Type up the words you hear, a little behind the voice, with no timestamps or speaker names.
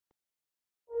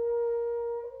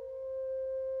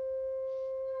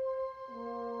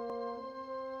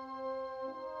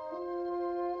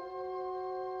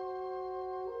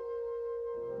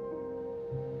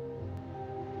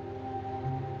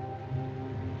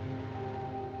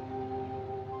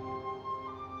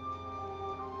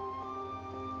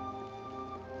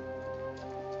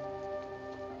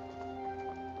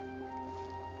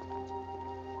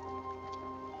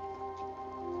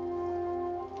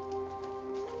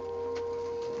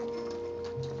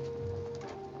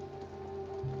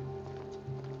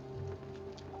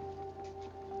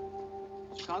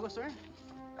Chicago, sir?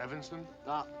 Evanston?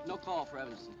 No call for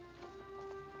Evanston.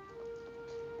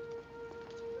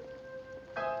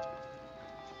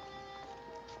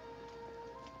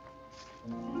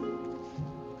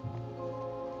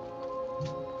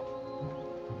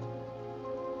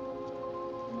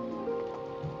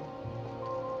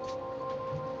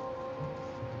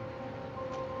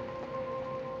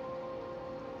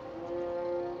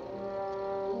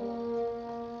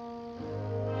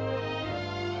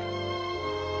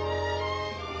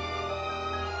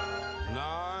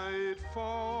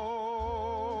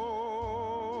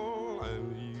 Nightfall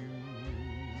and you,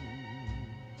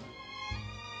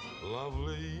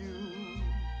 lovely you,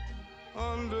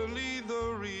 underneath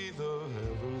the wreath of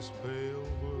heaven's pale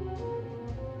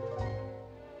blue.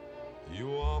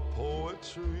 You are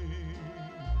poetry,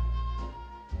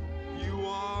 you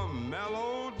are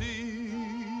melody,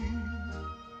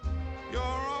 you're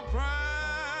a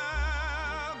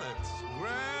prayer that's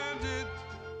granted.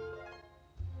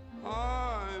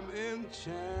 I'm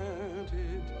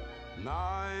enchanted.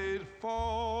 Nightfall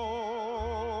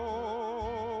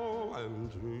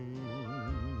and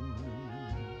dreams,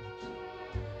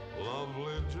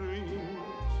 lovely dreams,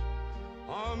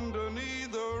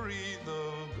 underneath the wreath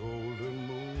of golden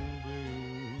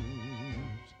moonbeams.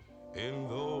 In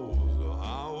those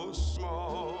hours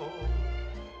small,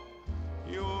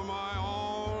 you're my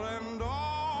all and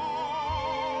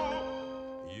all.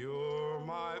 You're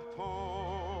my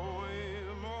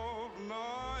poem of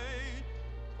nightfall,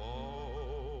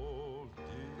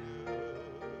 dear.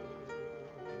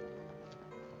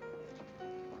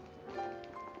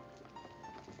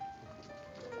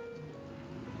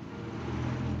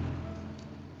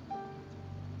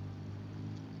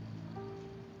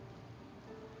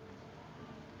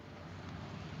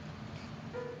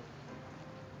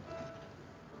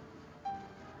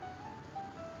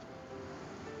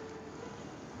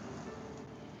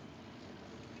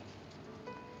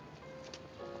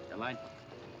 Your line?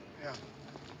 Yeah.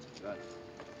 Good.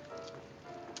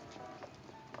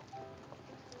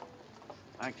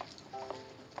 Thanks.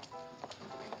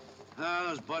 Ah,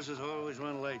 those buses always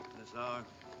run late this hour.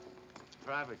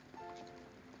 Traffic.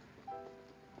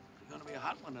 It's gonna be a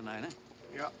hot one tonight, huh?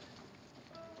 Yeah.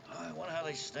 I wonder how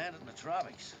they stand it in the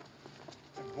tropics.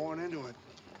 They're born into it.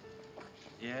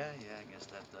 Yeah, I guess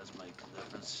that does make a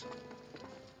difference.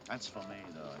 That's for me,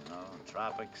 though, you know,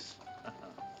 tropics.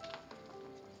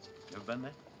 You ever been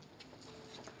there?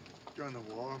 During the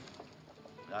war.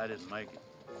 I didn't make it.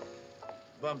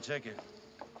 Bum ticket.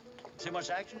 See much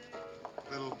action?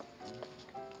 Little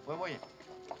Where were you?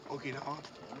 Okinawa.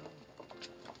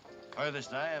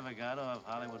 Furthest I ever got off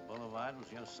Hollywood Boulevard was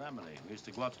Yosemite. We used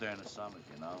to go up there in the summers,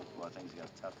 you know, before things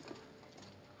got tough.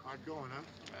 Hard going, huh?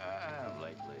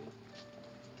 Lately.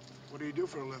 What do you do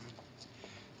for a living?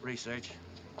 Research.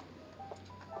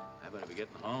 I better be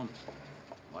getting home.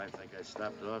 Wife think I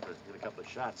stopped off to get a couple of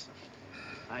shots.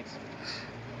 Thanks.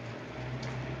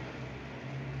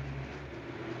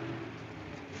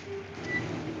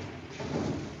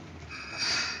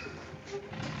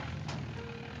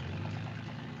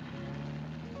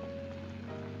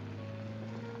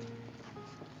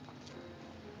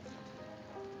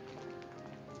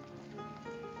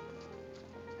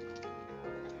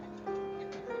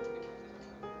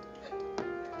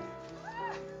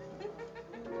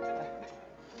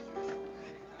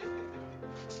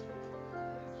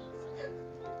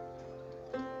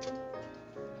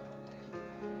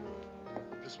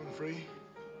 This one free?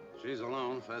 She's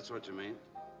alone, if that's what you mean.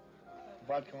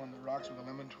 Vodka on the rocks with a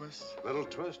lemon twist? Little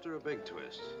twist or a big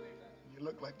twist? You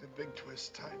look like the big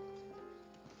twist type.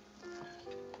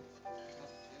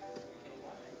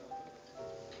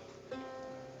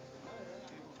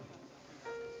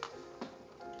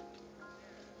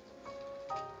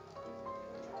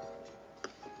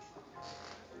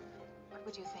 What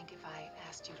would you think if I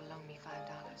asked you to loan me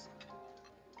 $5?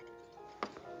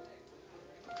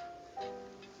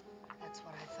 That's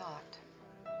what I thought.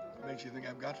 What makes you think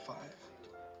I've got 5? You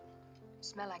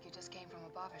smell like you just came from a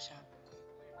barber shop.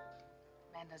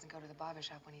 Man doesn't go to the barber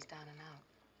shop when he's down and out.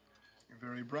 You're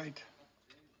very bright.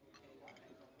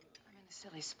 I'm in a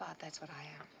silly spot, that's what I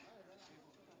am.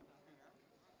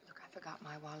 Look, I forgot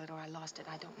my wallet or I lost it,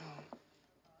 I don't know.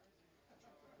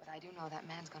 But I do know that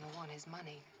man's gonna want his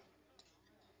money.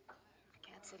 I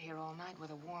can't sit here all night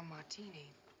with a warm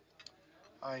martini.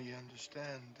 I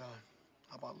understand.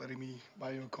 How about letting me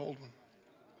buy you a cold one?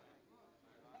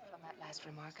 From that last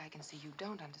remark, I can see you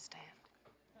don't understand.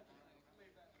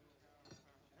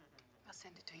 I'll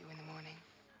send it to you in the morning.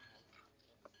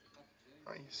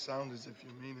 You sound as if you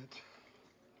mean it.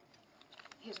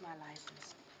 Here's my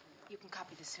license. You can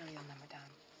copy the serial number down.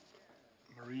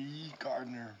 Marie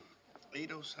Gardner,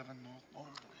 807 North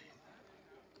Normandy.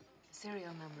 The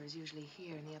serial number is usually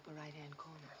here in the upper right-hand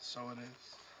corner. So it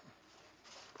is.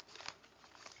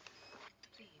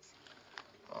 Please.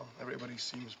 Well, everybody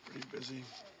seems pretty busy.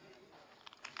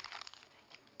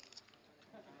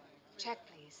 Check,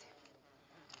 please.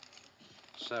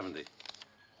 70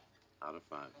 out of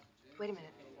 5. Wait a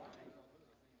minute.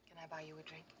 Can I buy you a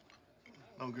drink?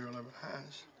 No girl ever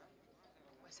has.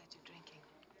 What's that you're drinking?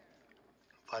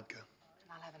 Vodka.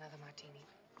 And I'll have another martini.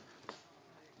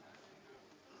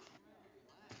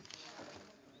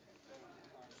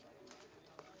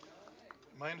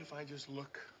 Mind if I just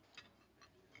look?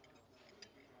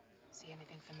 See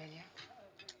anything familiar?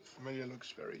 Familiar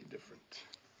looks very different.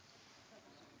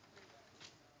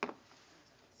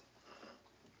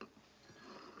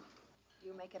 Do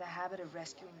you make it a habit of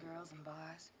rescuing girls in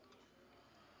bars?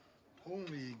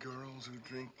 Only girls who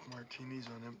drink martinis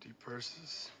on empty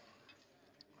purses.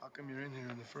 How come you're in here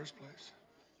in the first place?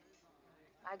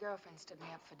 My girlfriend stood me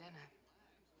up for dinner.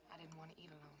 I didn't want to eat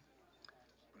alone.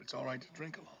 But it's all right to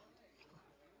drink alone.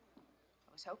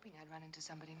 I was hoping I'd run into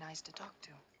somebody nice to talk to.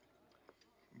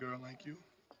 A girl like you?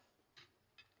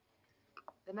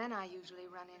 The men I usually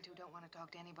run into don't want to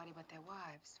talk to anybody but their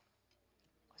wives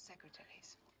or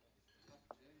secretaries.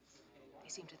 They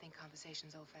seem to think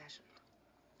conversation's old-fashioned.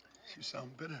 You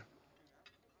sound bitter.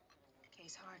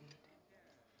 Case hardened.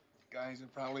 Guys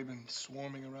have probably been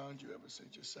swarming around you ever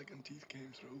since your second teeth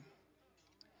came through.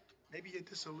 Maybe you're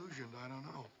disillusioned, I don't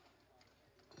know.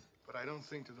 But I don't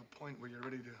think to the point where you're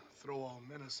ready to throw all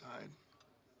men aside.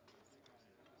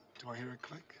 Do I hear a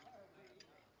click?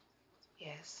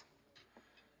 Yes.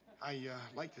 I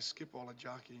like to skip all the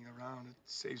jockeying around. It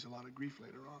saves a lot of grief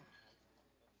later on.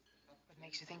 What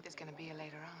makes you think there's going to be a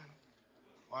later on?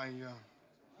 Why,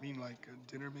 mean like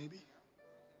a dinner, maybe?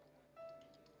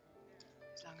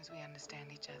 As long as we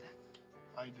understand each other.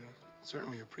 I'd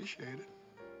certainly appreciate it.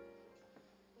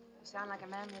 You sound like a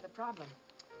man with a problem.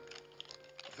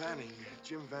 Vanning,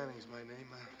 Jim Vanning's my name.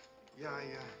 Yeah,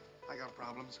 I got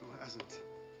problems. Who hasn't?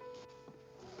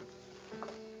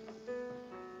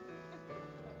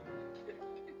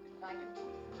 Thank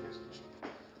you.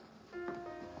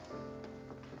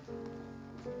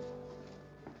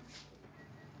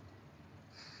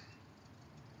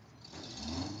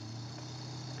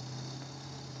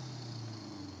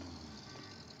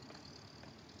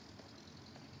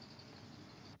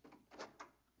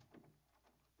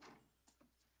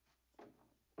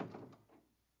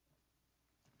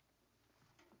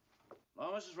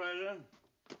 Hello, Mrs. Fraser.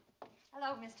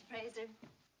 Hello, Mr. Fraser.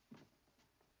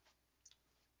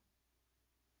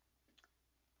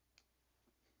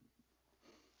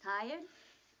 Tired?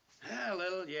 Yeah, a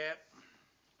little, yeah.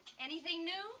 Anything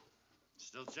new?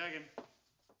 Still checking.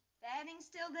 Fanning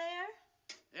still there?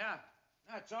 Yeah,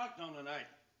 I talked to him tonight.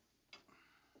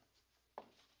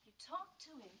 You talked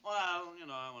to him. Well, you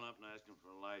know, I went up and asked him for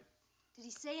a light. Did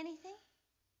he say anything?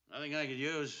 Nothing I could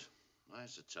use.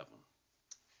 That's a tough one.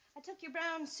 I took your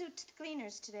brown suit to the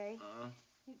cleaners today. Uh-huh.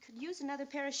 You could use another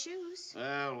pair of shoes.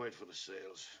 I'll wait for the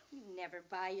sales. You never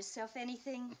buy yourself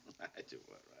anything. I do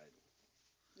all right.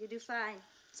 You do fine.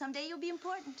 Someday you'll be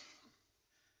important.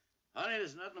 Honey,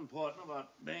 there's nothing important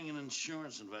about being an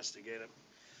insurance investigator.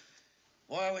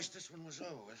 Boy, I wish this one was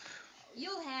over with.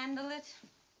 You'll handle it.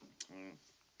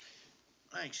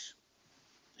 Thanks.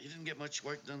 He didn't get much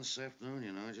work done this afternoon,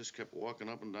 you know. I just kept walking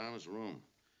up and down his room.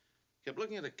 Kept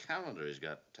looking at a calendar he's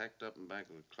got tacked up in back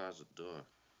of the closet door.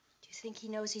 Do you think he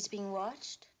knows he's being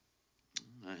watched?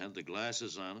 I had the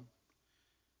glasses on him.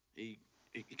 He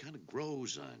kind of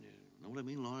grows on you. Know what I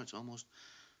mean, Laura? It's almost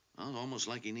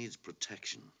like he needs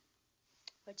protection.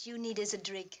 What you need is a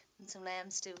drink and some lamb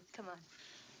stew. Come on.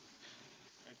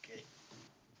 Okay.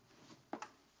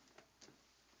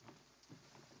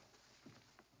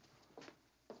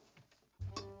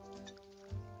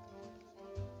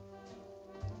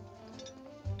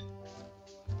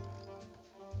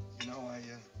 You know, I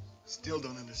still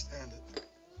don't understand it.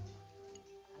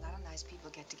 A lot of nice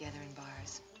people get together in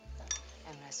bars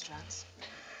and restaurants.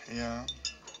 Yeah,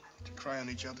 to cry on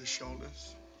each other's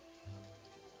shoulders.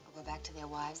 Or go back to their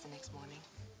wives the next morning.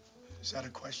 Is that a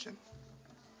question?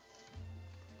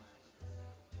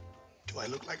 Do I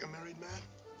look like a married man?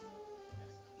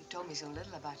 You told me so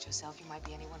little about yourself, you might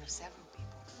be any one of several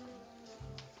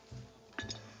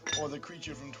people. Or the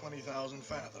creature from 20,000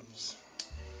 fathoms?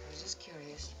 I was just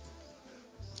curious.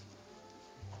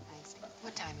 Thanks.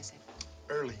 What time is it?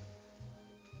 Early.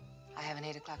 I have an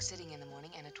 8 o'clock sitting in the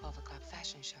morning and a 12 o'clock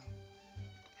fashion show.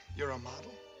 You're a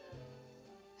model?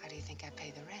 How do you think I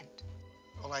pay the rent?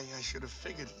 Well, I should have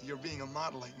figured you're being a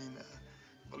model. I mean,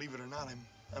 believe it or not, I'm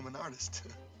I'm an artist.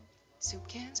 Soup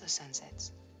cans or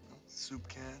sunsets? Soup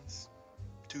cans,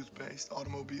 toothpaste,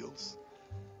 automobiles,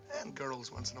 and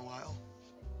girls once in a while.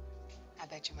 I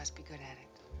bet you must be good at it.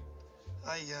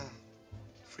 I,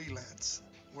 freelance,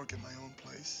 work at my own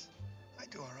place. I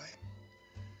do all right.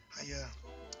 I,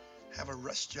 have a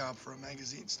rush job for a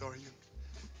magazine store.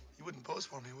 You wouldn't pose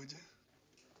for me, would you?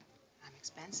 I'm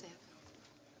expensive.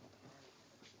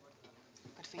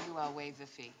 But for you, I'll waive the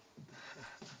fee.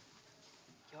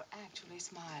 You're actually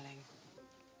smiling.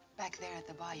 Back there at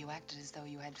the bar, you acted as though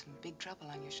you had some big trouble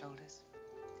on your shoulders.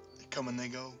 They come and they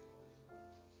go.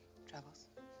 Troubles?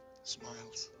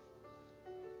 Smiles.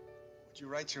 Would you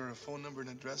write your phone number and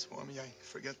address for me? I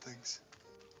forget things.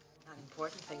 Not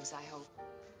important things, I hope.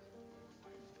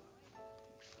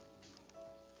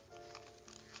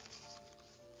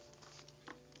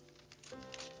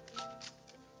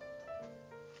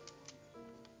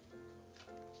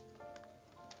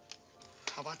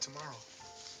 How about tomorrow?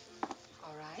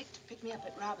 All right. Pick me up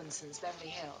at Robinson's, Beverly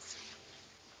Hills.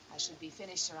 I should be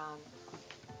finished around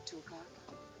 2 o'clock.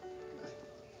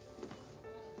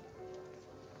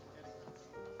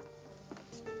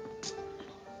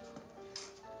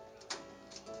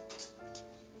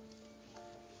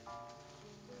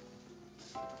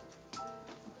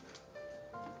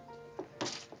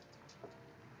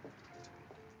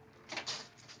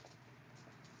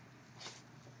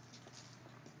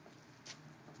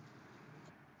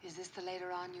 Is this the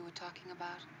later on you were talking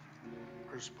about?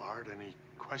 First part. Any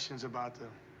questions about the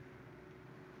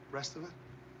rest of it?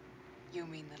 You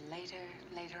mean the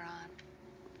later on?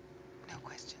 No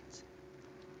questions.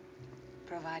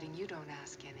 Providing you don't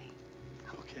ask any.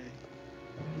 Okay.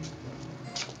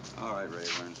 All right,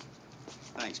 Rayburn.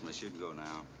 Thanks, miss. You can go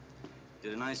now.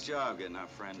 Did a nice job getting our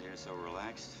friend here so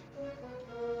relaxed.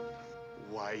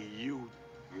 Why, you...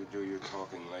 You do your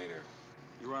talking later.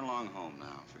 You run along home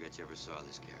now. Forget you ever saw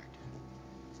this character.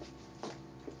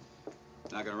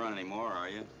 Not gonna run anymore, are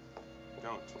you?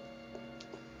 Don't.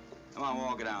 Come on, we'll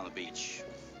all get down the beach.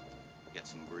 Get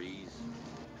some breeze.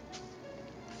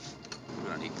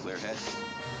 We're gonna need clear heads.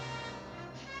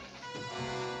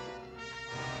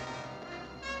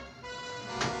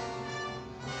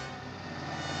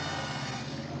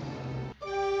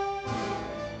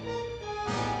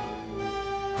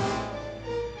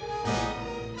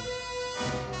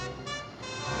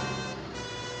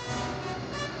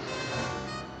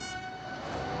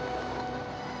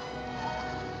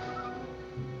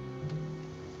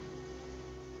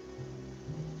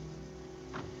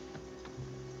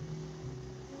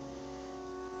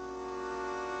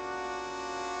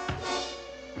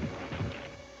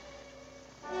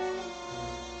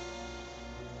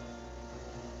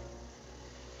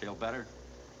 Feel better?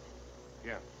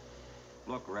 Yeah.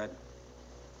 Look, Red.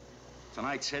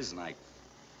 Tonight's his night.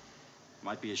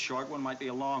 Might be a short one, might be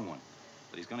a long one.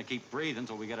 But he's gonna keep breathing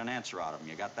until we get an answer out of him.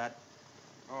 You got that?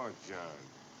 Oh, John.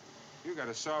 You got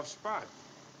a soft spot.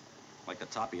 Like the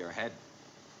top of your head.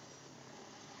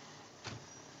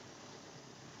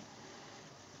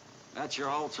 That's your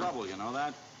whole trouble, you know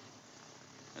that?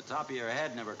 The top of your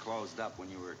head never closed up when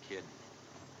you were a kid.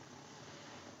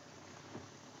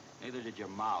 Neither did your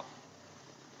mouth.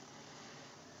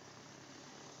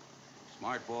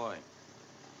 Smart boy.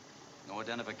 No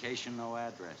identification, no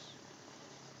address.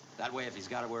 That way, if he's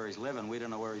got it where he's living, we don't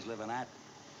know where he's living at.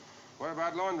 What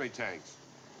about laundry tanks?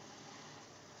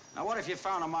 Now, what if you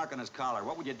found a mark on his collar?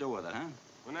 What would you do with it, huh?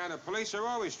 Well, now, the police are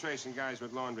always tracing guys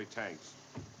with laundry tanks.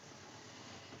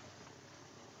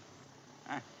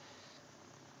 Huh?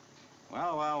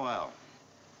 Well, well, well.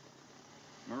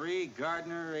 Marie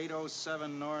Gardner,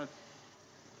 807 North,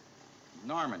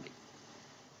 Normandy.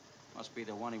 Must be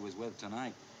the one he was with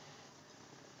tonight.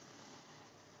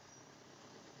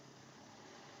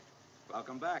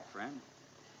 Welcome back, friend.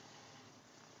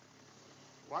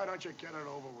 Why don't you get it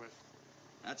over with?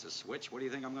 That's a switch. What do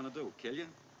you think I'm gonna do, kill you?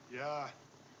 Yeah.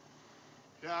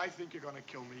 Yeah, I think you're gonna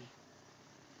kill me.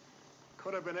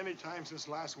 Could have been any time since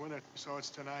last winter, so it's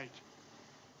tonight.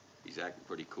 He's acting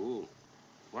pretty cool.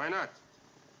 Why not?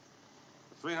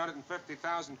 For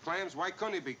 350,000 clams, why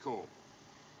couldn't he be cool?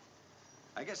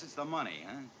 I guess it's the money,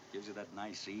 huh? Gives you that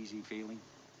nice, easy feeling.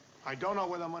 I don't know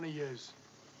where the money is.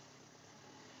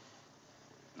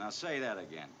 Now say that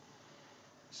again.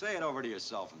 Say it over to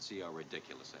yourself and see how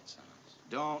ridiculous that sounds.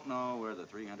 Don't know where the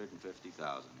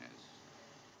 350,000 is.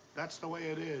 That's the way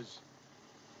it is.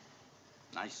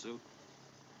 Nice suit.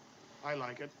 I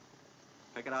like it.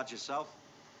 Pick it out yourself.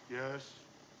 Yes.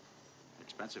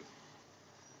 Expensive.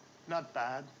 Not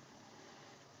bad.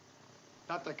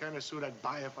 Not the kind of suit I'd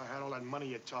buy if I had all that money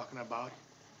you're talking about.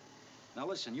 Now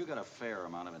listen, you got a fair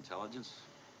amount of intelligence.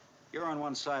 You're on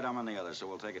one side, I'm on the other, so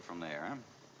we'll take it from there, huh?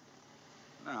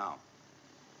 Now,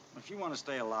 if you want to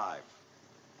stay alive,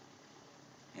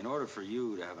 in order for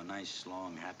you to have a nice,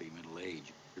 long, happy middle age,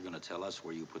 you're going to tell us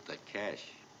where you put that cash.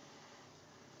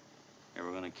 And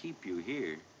we're going to keep you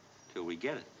here till we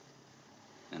get it.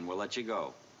 Then we'll let you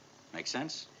go. Make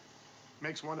sense?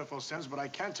 Makes wonderful sense, but I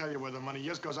can't tell you where the money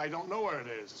is because I don't know where it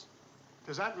is.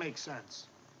 Does that make sense?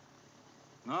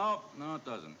 No, it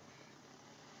doesn't.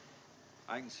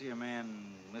 I can see a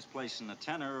man misplacing a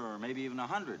tenner or maybe even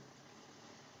 100.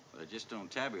 But I just don't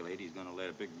tabulate he's going to let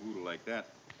a big boodle like that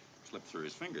slip through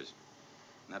his fingers.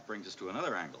 And that brings us to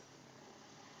another angle.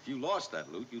 If you lost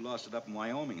that loot, you lost it up in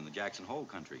Wyoming in the Jackson Hole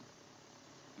country.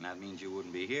 And that means you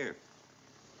wouldn't be here.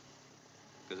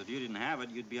 Because if you didn't have it,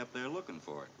 you'd be up there looking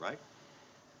for it, right?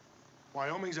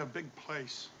 Wyoming's a big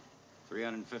place.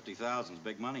 350,000 is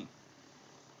big money.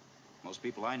 Most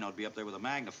people I know would be up there with a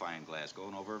magnifying glass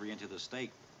going over every inch of the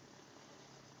state.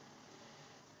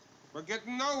 We're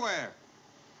getting nowhere.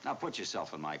 Now put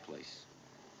yourself in my place.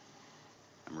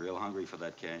 I'm real hungry for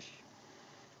that cash.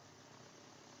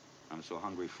 I'm so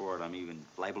hungry for it, I'm even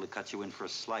liable to cut you in for a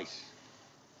slice.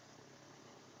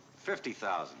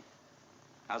 50,000.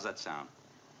 How's that sound?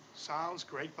 Sounds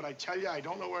great, but I tell you, I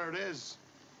don't know where it is.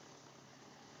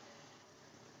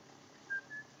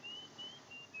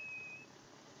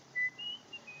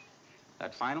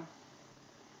 That final?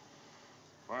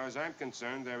 As far as I'm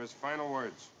concerned, they're his final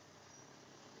words.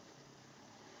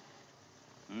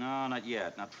 No, not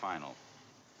yet. Not final.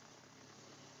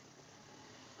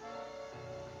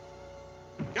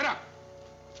 Get up!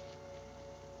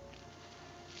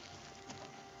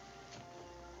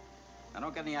 I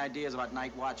don't get any ideas about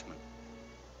night watchmen.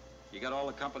 You got all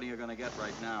the company you're gonna get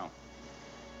right now.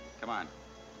 Come on.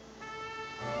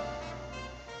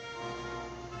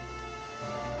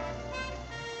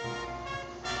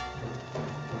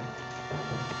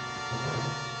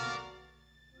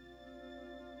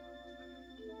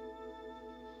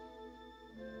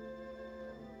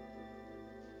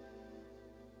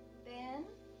 Ben,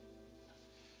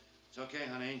 It's okay,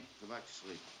 honey. Go back to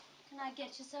sleep. can I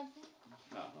get you something?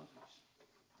 No, no, thanks.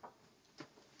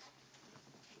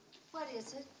 What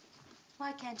is it?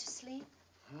 Why can't you sleep?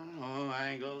 Oh,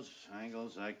 angles,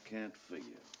 I can't figure.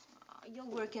 Oh, you'll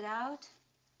work it out.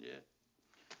 Yeah.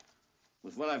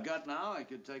 With what I've got now, I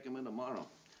could take him in tomorrow.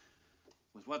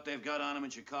 With what they've got on him in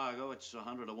Chicago, it's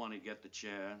 100 to 1 he'd get the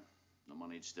chair. The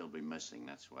money'd still be missing.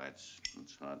 That's why it's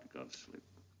hard to go to sleep.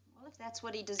 Well, if that's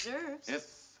what he deserves. If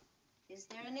Is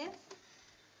there an if?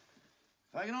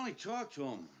 I can only talk to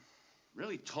him,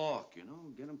 really talk, you know,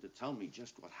 get him to tell me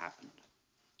just what happened.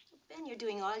 Ben, you're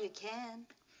doing all you can.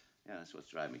 Yeah, that's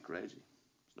what's driving me crazy.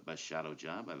 It's the best shadow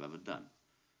job I've ever done.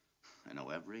 I know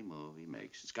every move he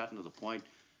makes. It's gotten to the point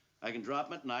I can drop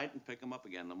him at night and pick him up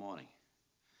again in the morning.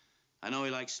 I know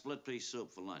he likes split pea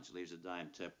soup for lunch, leaves a dime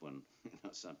tip when, you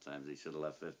know, sometimes he should have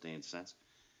left 15 cents.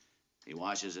 He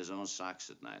washes his own socks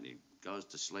at night. He goes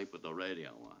to sleep with the radio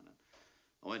on. And,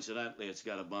 oh, incidentally, it's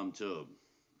got a bum tube.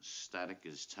 The static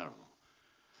is terrible.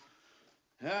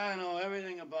 Yeah, I know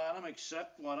everything about him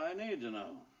except what I need to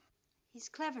know. He's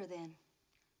clever then,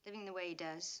 living the way he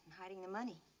does and hiding the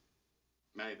money.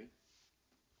 Maybe.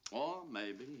 Or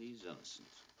maybe he's innocent.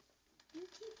 You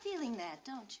keep feeling that,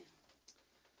 don't you?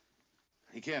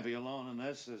 He can't be alone in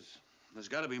this. There's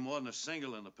got to be more than a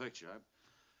single in the picture.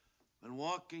 I've been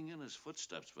walking in his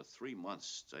footsteps for 3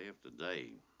 months, day after day,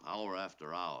 hour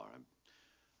after hour.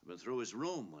 I've been through his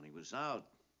room when he was out.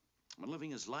 I've been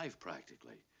living his life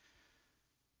practically.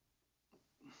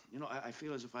 You know, I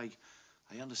feel as if I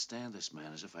understand this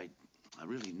man, as if I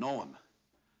really know him.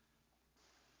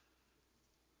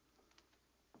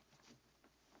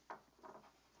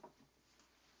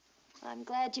 I'm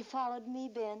glad you followed me,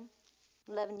 Ben,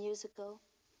 11 years ago.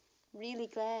 Really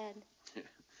glad.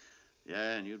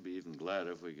 Yeah, and you'd be even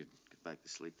gladder if we could get back to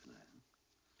sleep tonight.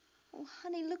 Oh,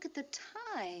 honey, look at the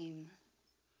time.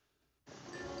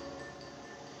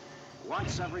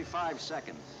 Once every 5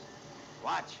 seconds.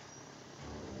 Watch.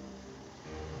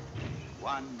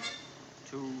 1,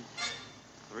 2,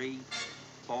 3,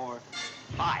 4,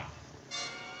 5.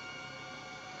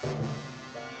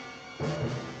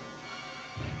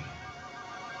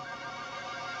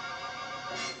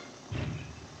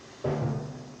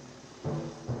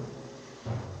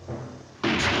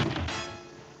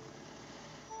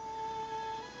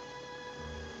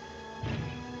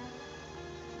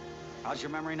 How's your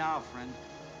memory now, friend?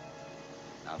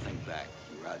 Now think back.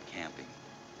 You were out camping.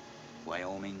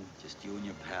 Wyoming, just you and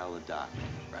your pal, the doc,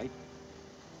 right?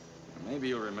 Or maybe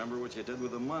you'll remember what you did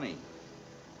with the money.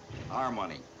 Our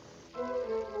money.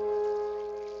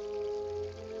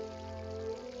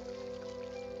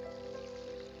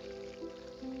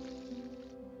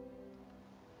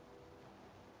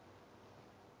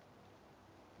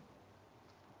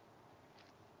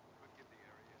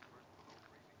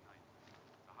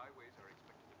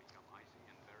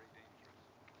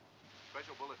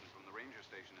 special bulletin from the ranger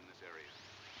station in this area.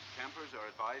 Campers are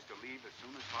advised to leave as soon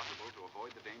as possible to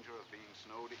avoid the danger of being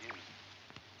snowed in.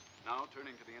 Now,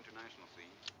 turning to the international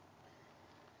scene.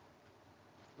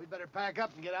 We'd better pack up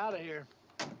and get out of here.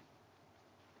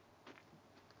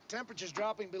 Temperature's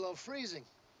dropping below freezing.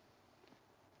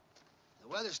 The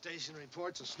weather station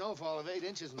reports a snowfall of 8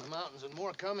 inches in the mountains and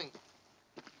more coming.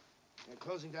 They're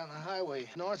closing down the highway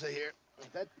north of here.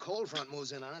 If that cold front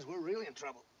moves in on us, we're really in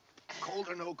trouble. Cold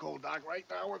or no cold, Doc, right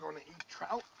now we're going to eat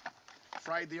trout.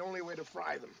 Fried the only way to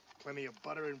fry them. Plenty of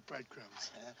butter and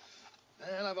breadcrumbs.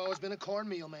 Well, I've always been a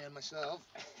cornmeal man myself.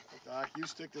 Doc, you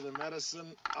stick to the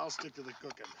medicine, I'll stick to the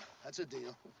cooking. That's a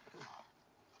deal.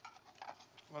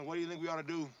 Well, what do you think we ought to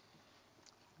do?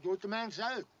 Do what the man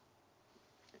said.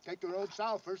 Take the road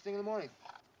south first thing in the morning.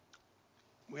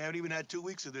 We haven't even had 2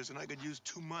 weeks of this, and I could use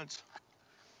 2 months.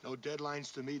 No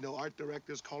deadlines to meet, no art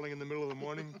directors calling in the middle of the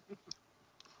morning.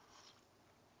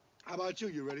 How about you?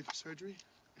 You ready for surgery?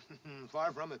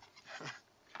 Far from it.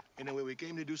 Anyway, we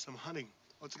came to do some hunting.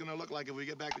 What's it gonna look like if we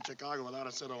get back to Chicago without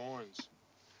a set of horns?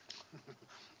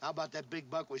 How about that big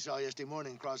buck we saw yesterday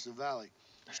morning across the valley?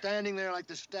 Standing there like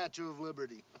the Statue of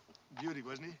Liberty. Beauty,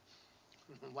 wasn't he?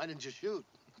 Why didn't you shoot?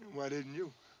 Why didn't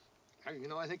you? You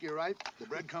know, I think you're right. The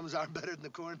breadcrumbs are better than the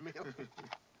cornmeal.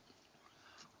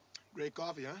 Great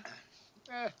coffee, huh?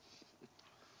 Eh.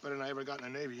 Better than I ever got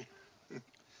in the Navy.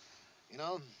 You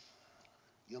know,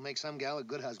 you'll make some gal a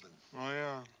good husband. Oh,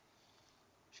 yeah.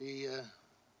 She,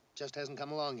 just hasn't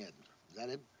come along yet. Is that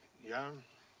it? Yeah,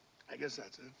 I guess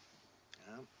that's it.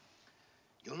 Yeah.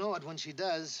 You'll know it when she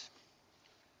does.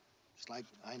 Just like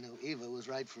I knew Eva was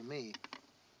right for me.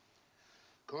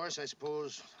 Of course, I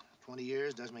suppose 20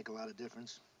 years does make a lot of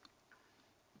difference.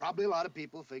 Probably a lot of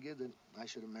people figured that I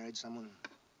should have married someone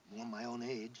more my own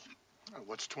age.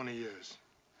 What's 20 years?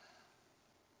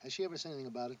 Has she ever said anything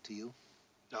about it to you?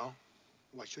 No.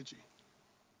 Why should she?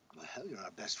 Well, hell, you're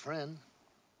our best friend.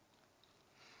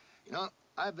 You know,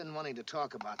 I've been wanting to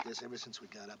talk about this ever since we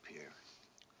got up here.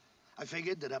 I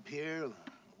figured that up here,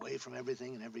 away from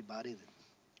everything and everybody, that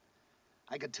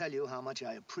I could tell you how much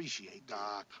I appreciate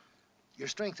Doc. your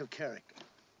strength of character.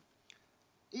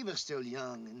 Eva's still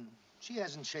young, and she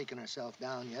hasn't shaken herself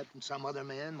down yet, and some other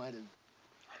man might have...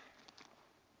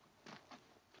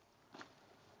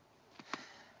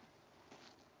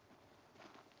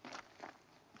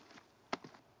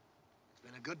 It's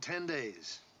been a good 10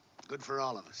 days. Good for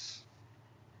all of us.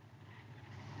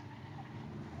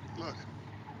 Look.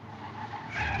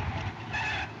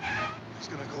 He's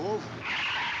gonna go over.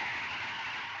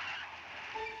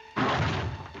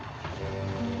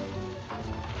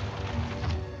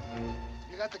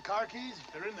 You got the car keys?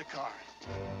 They're in the car.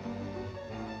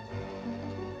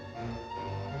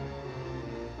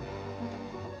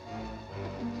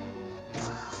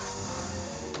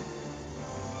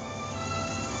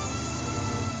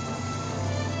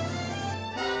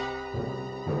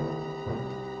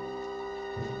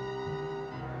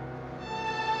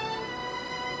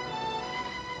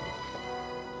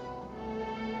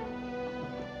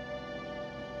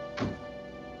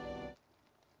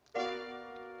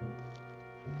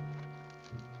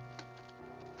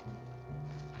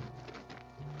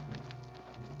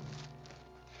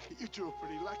 You two are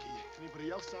pretty lucky.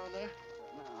 Anybody else down there?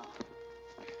 No.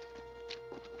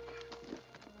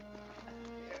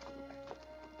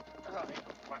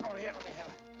 Oh, here, let me have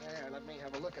it. There, let me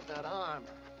have a look at that arm.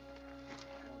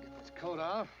 I'll get this coat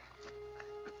off.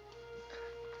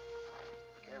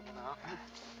 Careful now.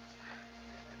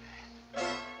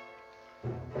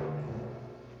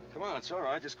 Come on, it's all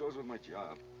right. Just goes with my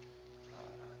job.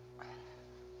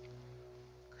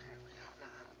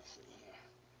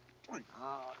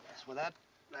 Oh, yes. Well, that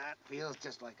feels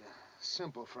just like a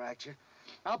simple fracture.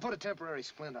 I'll put a temporary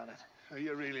splint on it. Oh,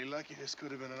 you're really lucky. This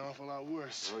could have been an awful lot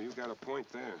worse. Oh, you got a point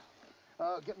there.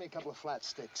 Get me a couple of flat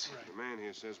sticks. Right. The man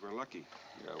here says we're lucky.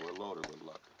 Yeah, we're loaded with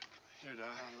luck. Here, Doc.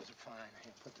 Oh, those are fine.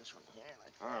 Here, put this one here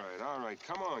like that. All right.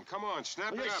 Come on.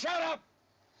 Snap Will it you up. shut up?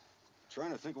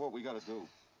 Trying to think of what we got to do.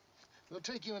 We'll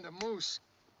take you into Moose.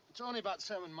 It's only about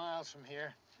 7 miles from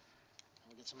here.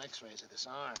 We'll get some x-rays of this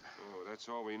arm. Oh, that's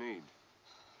all we need.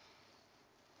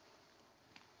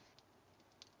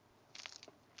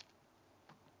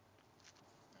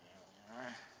 There we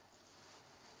are.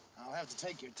 I'll have to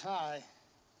take your tie.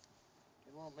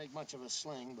 It won't make much of a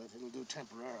sling, but it'll do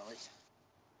temporarily.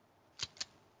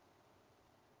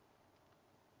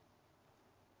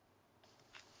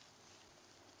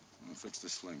 I'll fix the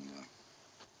sling now.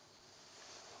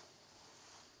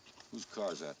 Whose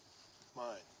car's that?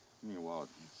 Mine. Give me your wallet.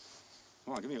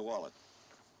 Come on, give me your wallet.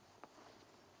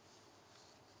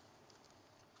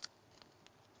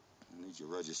 And Need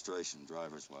your registration,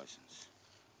 driver's license.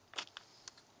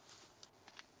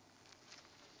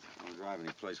 Don't drive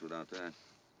any place without that.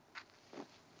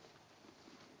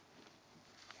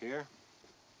 Here?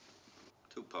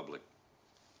 Too public.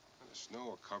 The snow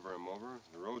will cover him over.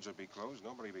 The roads will be closed.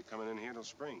 Nobody will be coming in here till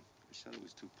spring. I said it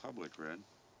was too public, Red.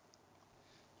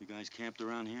 You guys camped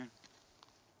around here?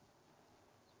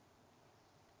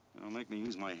 Don't make me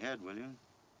use my head, will you?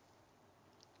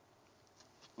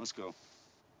 Let's go.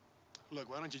 Look,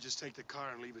 why don't you just take the car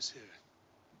and leave us here?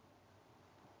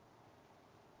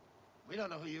 We don't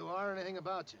know who you are or anything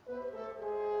about you.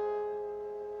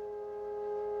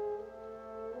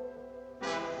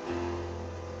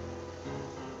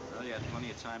 Well, you had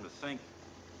plenty of time to think.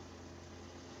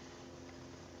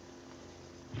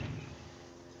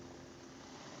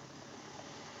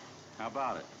 How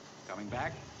about it? Coming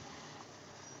back?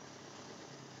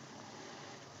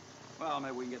 Well,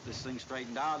 maybe we can get this thing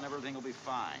straightened out and everything will be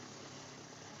fine.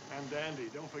 And Dandy.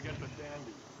 Don't forget the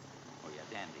Dandy. Oh, yeah,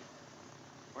 dandy.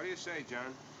 What do you say,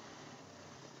 John?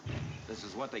 This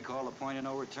is what they call a point of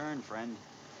no return, friend.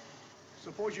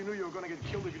 Suppose you knew you were going to get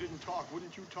killed if you didn't talk.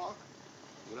 Wouldn't you talk?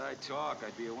 Would I talk?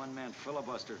 I'd be a one-man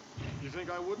filibuster. You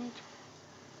think I wouldn't?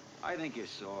 I think you're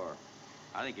sore.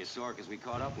 I think you're sore because we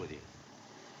caught up with you.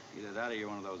 Either that or you're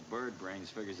one of those bird brains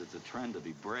figures it's a trend to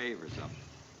be brave or something.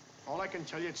 All I can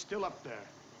tell you, it's still up there.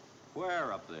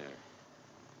 Where up there?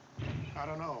 I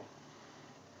don't know.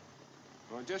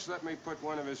 Well, just let me put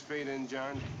one of his feet in,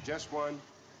 John. Just one.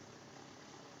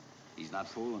 He's not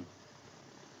fooling.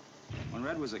 When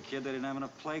Red was a kid, they didn't have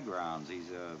enough playgrounds.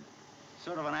 He's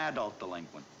sort of an adult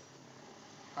delinquent.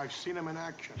 I've seen him in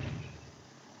action.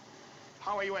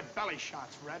 How are you at belly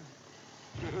shots, Red?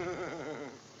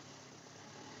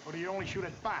 Or do you only shoot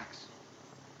at backs?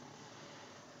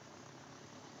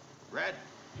 Red?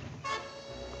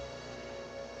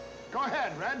 Go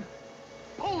ahead, Red.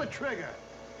 Pull the trigger.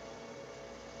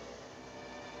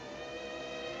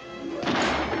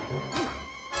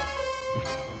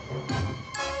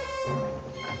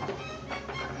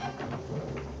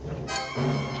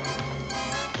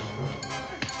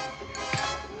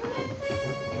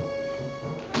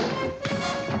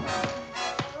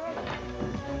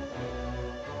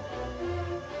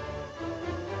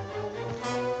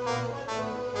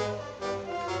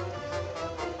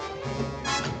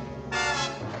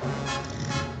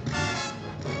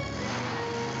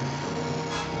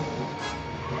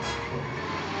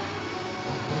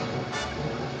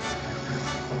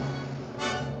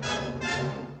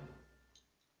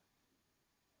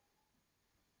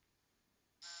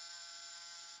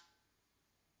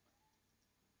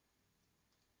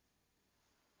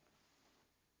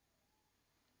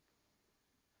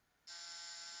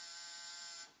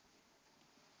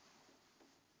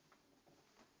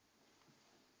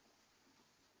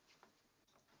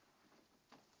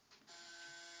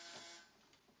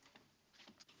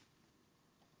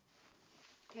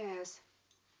 Yes.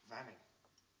 Vanning,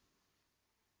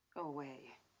 Go away.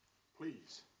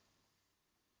 please.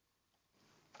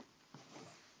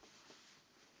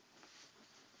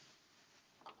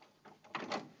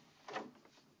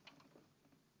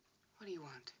 What do you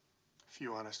want? A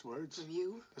few honest words. From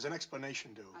you? Does an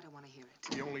explanation do? I don't want to hear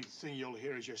it. The only thing you'll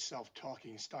hear is yourself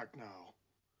talking. Start now.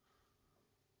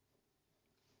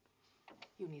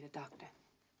 You need a doctor.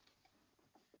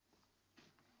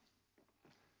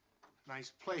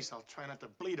 Nice place. I'll try not to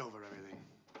bleed over everything.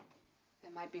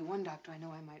 There might be one doctor I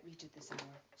know I might reach at this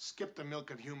hour. Skip the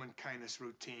milk of human kindness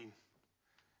routine.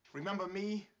 Remember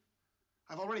me?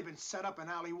 I've already been set up in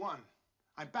Alley 1.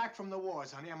 I'm back from the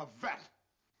wars, honey. I'm a vet.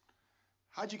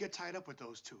 How'd you get tied up with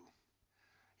those two?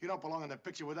 You don't belong in the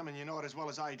picture with them, and you know it as well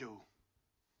as I do.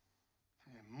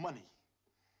 Yeah, money.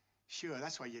 Sure,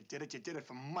 that's why you did it. You did it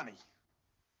for money.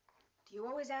 Do you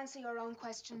always answer your own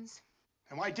questions?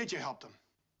 And why did you help them?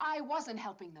 I wasn't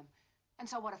helping them. And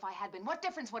so what if I had been? What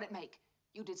difference would it make?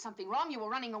 You did something wrong. You were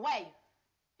running away.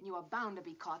 And you were bound to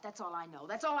be caught. That's all I know.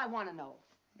 That's all I want to know.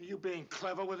 Are you being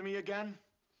clever with me again?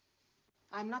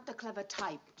 I'm not the clever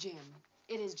type, Jim.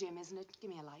 It is Jim, isn't it?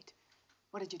 Give me a light.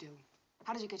 What did you do?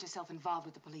 How did you get yourself involved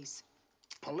with the police?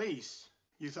 Police?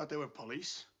 You thought they were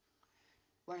police?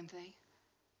 Weren't they?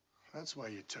 That's why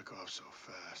you took off so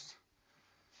fast.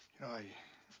 You know,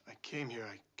 I came here.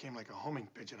 I came like a homing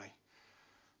pigeon. I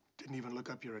didn't even look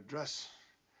up your address.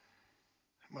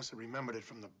 I must have remembered it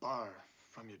from the bar,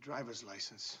 from your driver's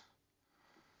license.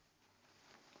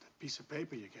 That piece of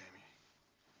paper you gave me.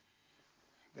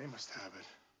 They must have it.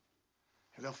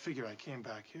 And they'll figure I came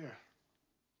back here.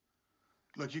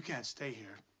 Look, you can't stay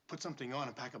here. Put something on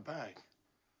and pack a bag.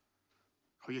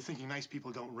 Or you're thinking nice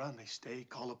people don't run. They stay,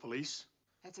 call the police?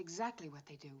 That's exactly what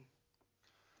they do.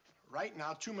 Right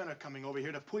now, 2 men are coming over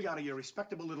here to pull you out of your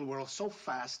respectable little world so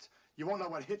fast, you won't know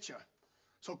what hit you.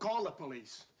 So call the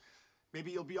police.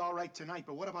 Maybe you'll be all right tonight,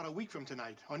 but what about a week from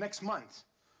tonight or next month?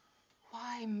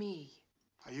 Why me?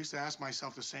 I used to ask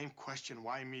myself the same question,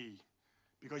 why me?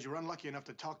 Because you're unlucky enough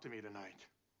to talk to me tonight.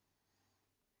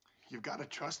 You've got to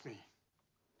trust me.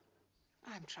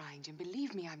 I'm trying, Jim.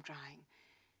 Believe me, I'm trying.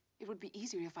 It would be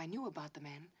easier if I knew about the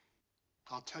men.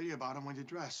 I'll tell you about them when you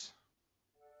dress.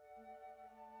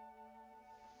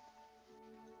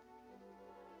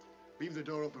 Leave the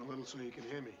door open a little so you can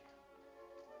hear me.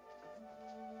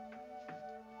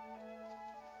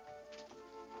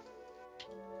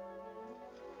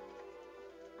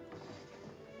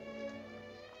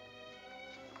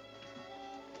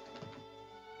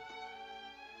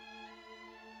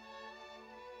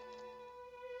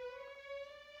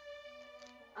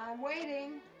 I'm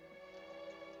waiting.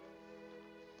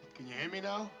 Can you hear me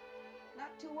now?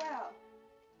 Not too well.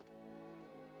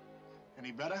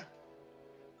 Any better?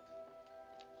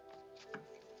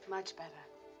 Much better.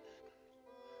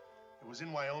 It was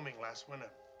in Wyoming last winter.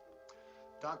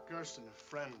 Doc Gersten, a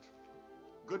friend,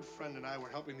 good friend, and I were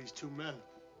helping these 2 men.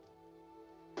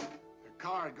 Their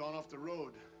car had gone off the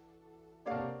road.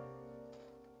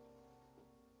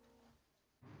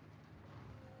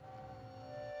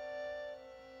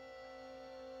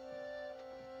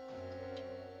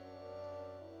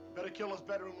 Better kill those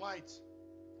bedroom lights.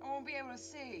 I won't be able to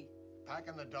see. Pack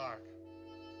in the dark.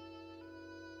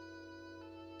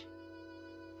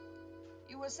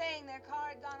 You were saying their car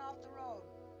had gone off the road.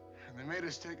 And they made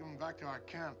us take them back to our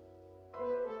camp.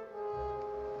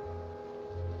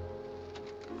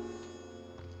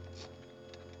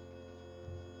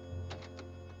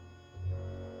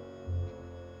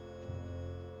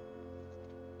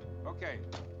 Okay.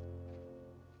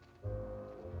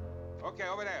 Okay,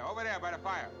 over there by the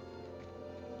fire.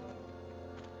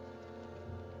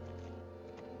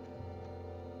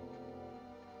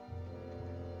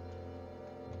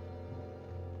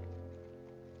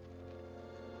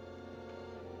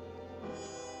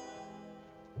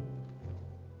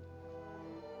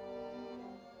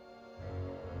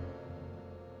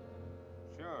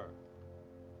 Sure.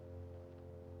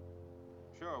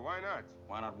 Sure, why not?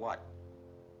 Why not what?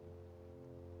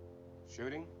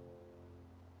 Shooting,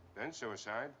 then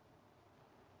suicide.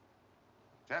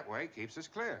 That way keeps us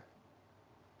clear.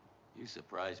 You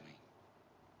surprise me.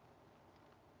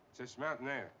 It's this mountain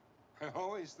there. I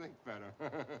always think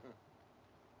better.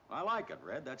 I like it,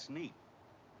 Red. That's neat.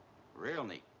 Real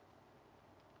neat.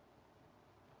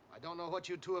 I don't know what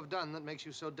you 2 have done that makes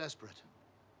you so desperate.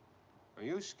 Are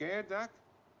you scared, Doc?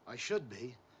 I should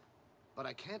be, but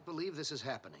I can't believe this is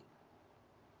happening.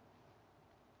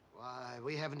 Why,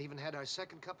 we haven't even had our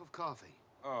second cup of coffee.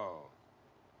 Oh.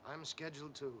 I'm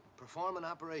scheduled to perform an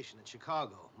operation in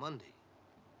Chicago Monday.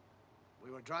 We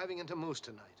were driving into Moose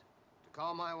tonight to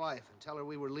call my wife and tell her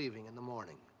we were leaving in the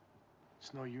morning.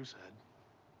 It's no use, Ed.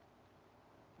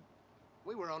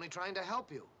 We were only trying to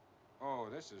help you. Oh,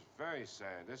 this is very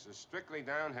sad. This is strictly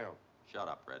downhill. Shut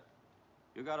up, Red.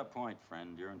 You got a point,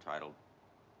 friend. You're entitled.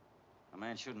 A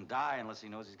man shouldn't die unless he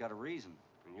knows he's got a reason.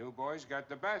 And you boys got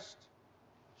the best.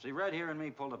 See, Red here and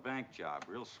me pulled a bank job,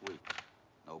 real sweet.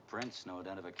 No prints, no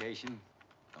identification,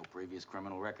 no previous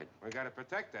criminal record. We gotta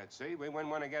protect that, see? We wouldn't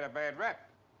want to get a bad rep.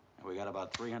 And we got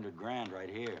about 300 grand right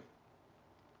here.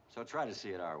 So try to see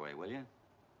it our way, will you?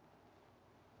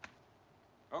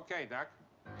 Okay, Doc.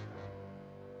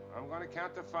 I'm gonna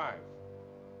count to 5.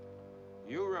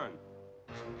 You run.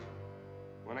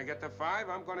 When I get to 5,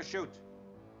 I'm gonna shoot.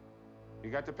 You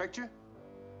got the picture?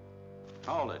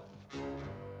 Hold it.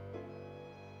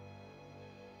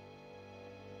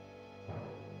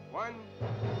 1,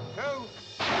 2,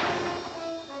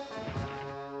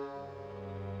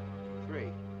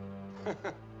 3.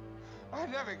 I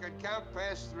never could count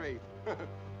past 3.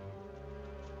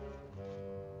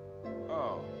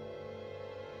 Oh.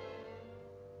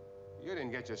 You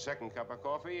didn't get your second cup of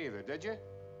coffee either, did you?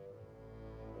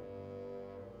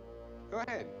 Go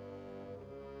ahead.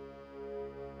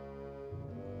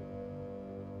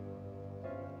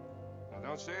 Now,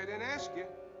 don't say I didn't ask you.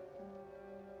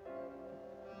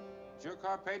 Is your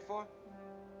car paid for?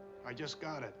 I just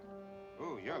got it.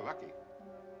 Ooh, you're lucky.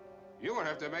 You won't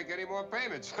have to make any more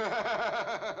payments.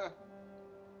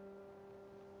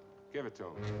 Give it to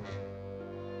him.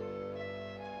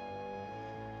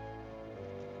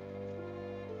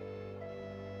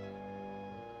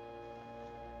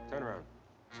 Turn around.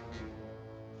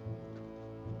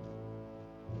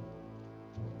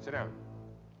 Sit down.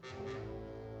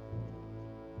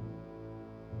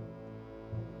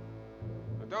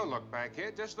 Now, don't look back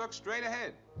here. Just look straight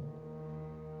ahead.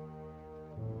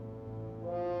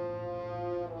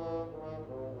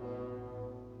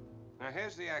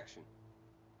 here's the action.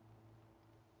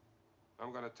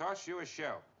 I'm going to toss you a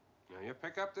shell. Now, you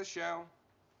pick up the shell,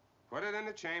 put it in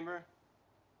the chamber,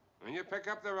 and you pick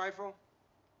up the rifle,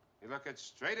 you look it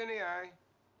straight in the eye,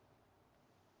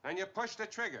 and you push the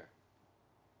trigger.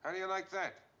 How do you like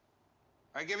that?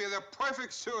 I give you the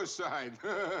perfect suicide.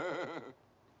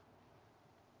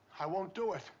 I won't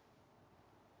do it.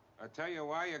 I'll tell you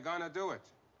why you're gonna do it.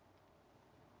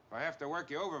 If I have to work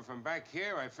you over from back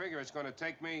here, I figure it's gonna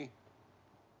take me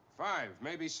 5,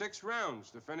 maybe 6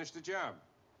 rounds to finish the job.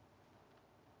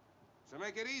 So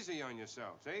make it easy on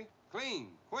yourself, see? Clean,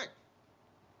 quick.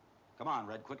 Come on,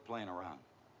 Red, quit playing around.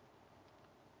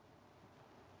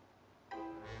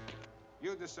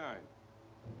 You decide.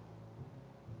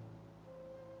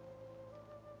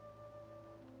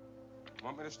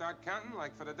 Want me to start counting,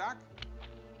 like for the doc?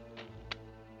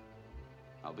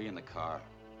 I'll be in the car.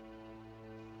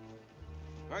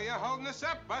 Well, you're holding us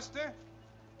up, Buster.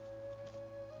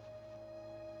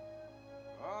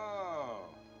 Oh.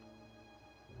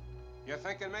 You're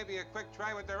thinking maybe a quick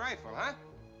try with the rifle, huh?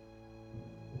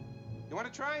 You want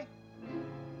to try?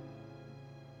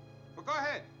 Well, go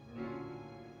ahead.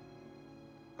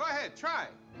 Go ahead, try.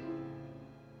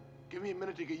 Give me a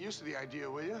minute to get used to the idea,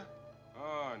 will you?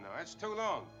 Oh, no, that's too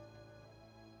long.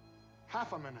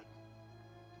 Half a minute.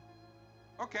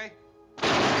 Okay.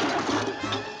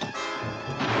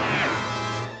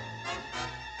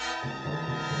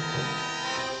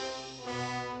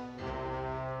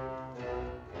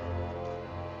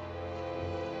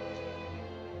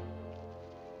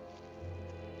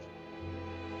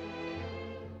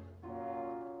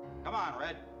 Come on,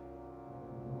 Red.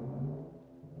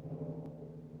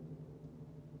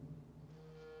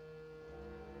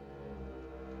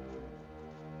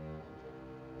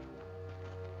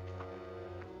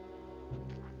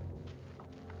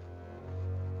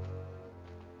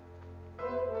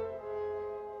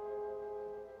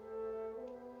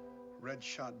 Red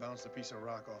shot bounced a piece of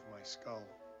rock off my skull.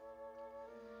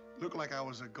 Looked like I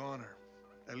was a goner.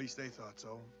 At least they thought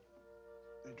so.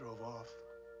 They drove off.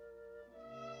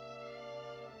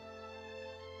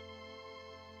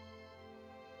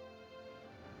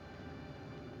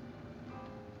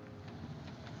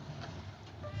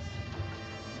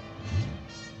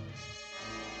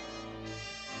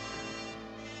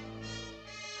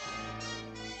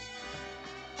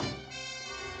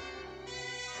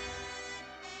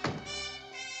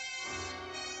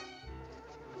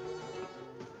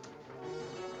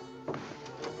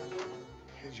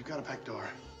 You got a back door.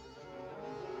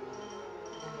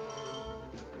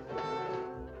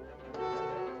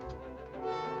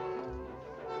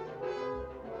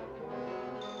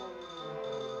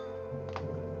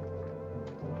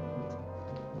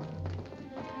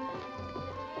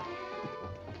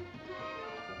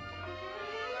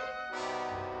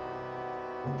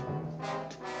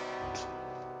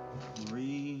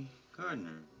 Marie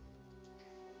Gardner.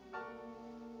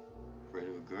 Afraid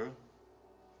of a girl?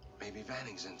 Maybe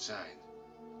Vanning's inside.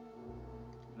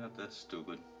 Not that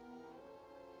stupid.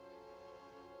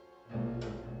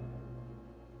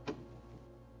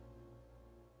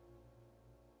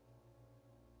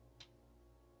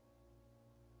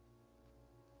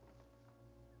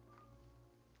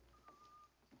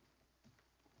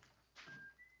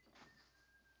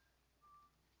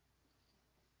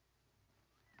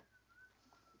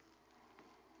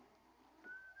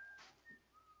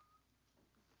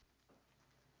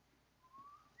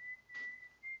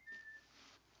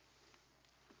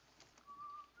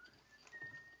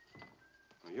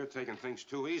 Well, you're taking things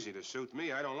too easy to suit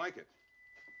me. I don't like it.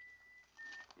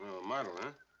 Oh, model, huh?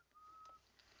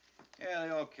 Yeah, they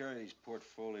all carry these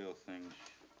portfolio things.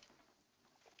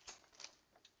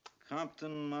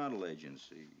 Compton Model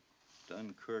Agency.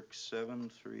 Dunkirk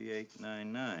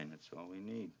 73899. That's all we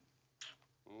need.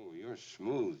 Oh, you're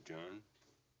smooth, John.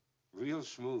 Real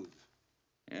smooth.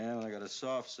 Yeah, well, I got a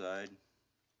soft side.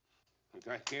 The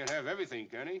guy can't have everything,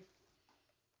 can he?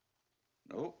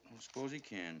 Nope, I suppose he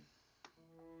can.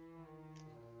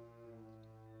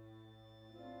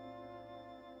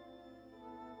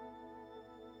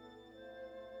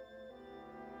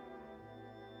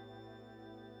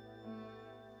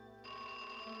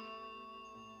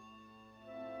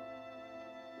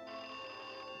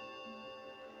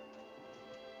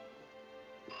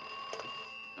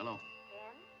 Hello?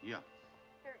 Ben? Yeah.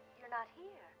 You're not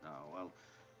here. Oh, well,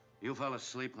 you fell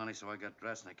asleep, honey, so I got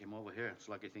dressed and I came over here. It's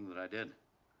a lucky thing that I did.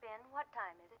 Ben, what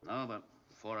time is it? No, about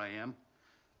 4 a.m.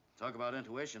 Talk about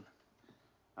intuition.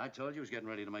 I told you he was getting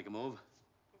ready to make a move.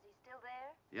 Is he still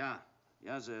there? Yeah.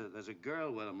 Yeah, there's a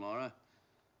girl with him, Laura.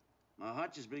 My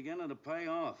hunch is beginning to pay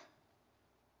off.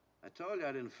 I told you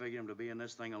I didn't figure him to be in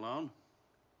this thing alone.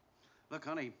 Look,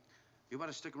 honey, you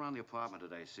better stick around the apartment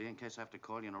today, see? In case I have to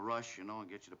call you in a rush, you know, and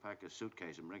get you to pack your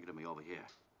suitcase and bring it to me over here.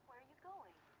 Where are you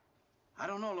going? I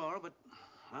don't know, Laura, but,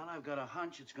 well, I've got a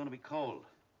hunch it's gonna be cold.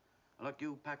 Look,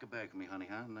 you pack a bag for me, honey,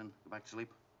 huh? And then go back to sleep.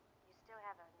 You still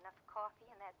have enough coffee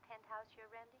in that penthouse you're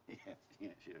renting? Yeah,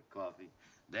 sure. Coffee,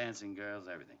 dancing girls,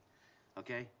 everything.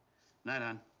 Okay? Night,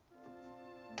 hon.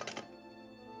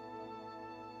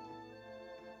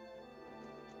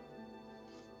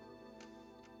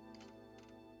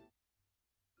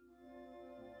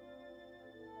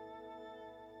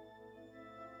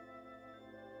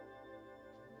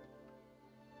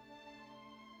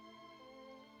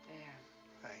 There.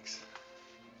 Thanks.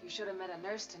 You should have met a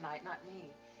nurse tonight, not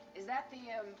me. Is that the,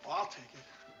 Oh, I'll take it.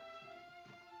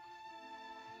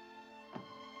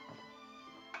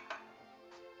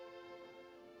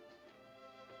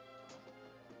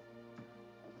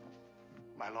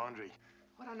 My laundry.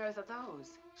 What on earth are those?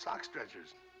 Sock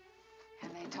stretchers.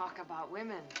 And they talk about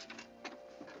women.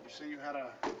 You say you had an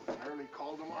early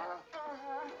call tomorrow?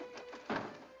 Uh-huh.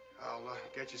 I'll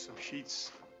get you some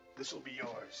sheets. This'll be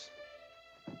yours.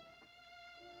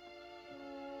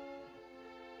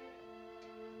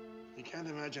 You can't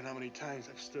imagine how many times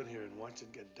I've stood here and watched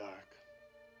it get dark.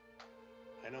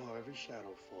 I know how every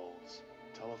shadow falls.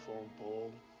 Telephone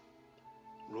pole,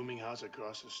 rooming house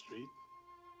across the street,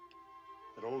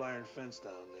 that old iron fence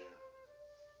down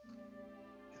there.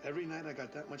 And every night I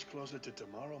got that much closer to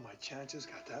tomorrow, my chances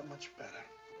got that much better.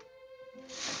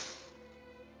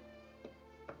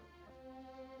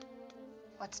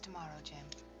 What's tomorrow, Jim?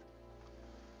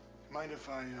 Mind if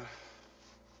I,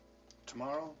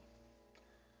 tomorrow?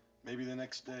 Maybe the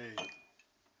next day.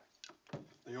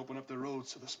 They open up the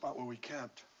roads to the spot where we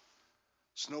camped.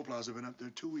 Snowplows have been up there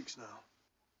 2 weeks now.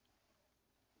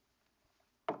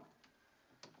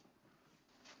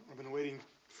 I've been waiting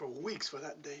for weeks for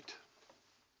that date.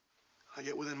 I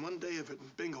get within 1 day of it,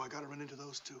 and bingo, I gotta run into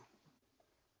those two.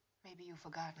 Maybe you've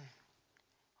forgotten.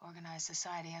 Organized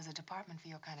society has a department for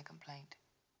your kind of complaint.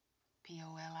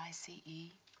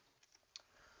 Police.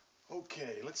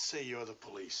 Okay, let's say you're the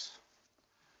police.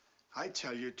 I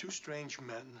tell you, two strange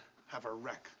men have a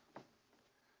wreck.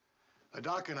 The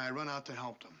doc and I run out to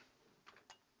help them.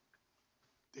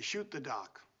 They shoot the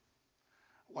doc,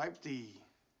 wipe the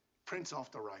prints off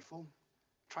the rifle,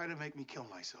 try to make me kill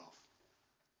myself.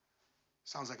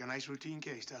 Sounds like a nice routine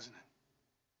case, doesn't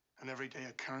it? An everyday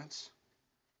occurrence.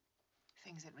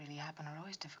 Things that really happen are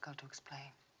always difficult to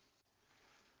explain.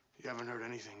 You haven't heard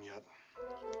anything yet.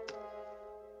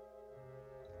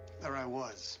 There I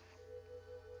was,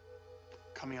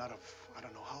 coming out of I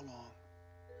don't know how long.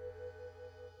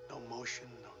 No motion,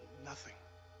 no nothing.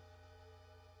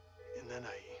 And then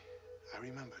I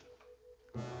remembered.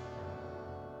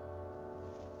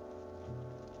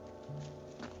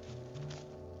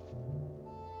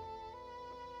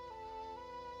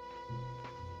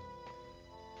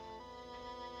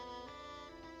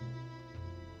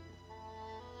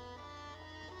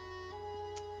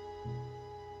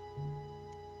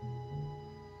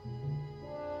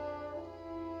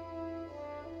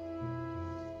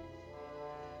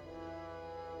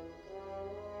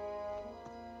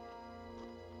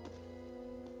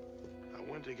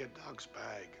 I went to get Doc's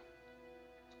bag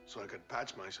so I could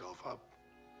patch myself up.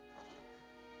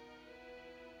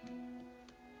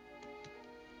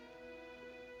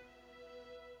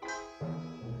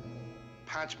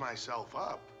 Patch myself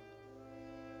up?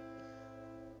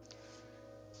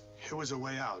 Here was a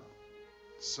way out.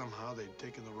 Somehow they'd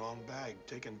taken the wrong bag,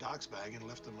 taken Doc's bag and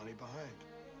left the money behind.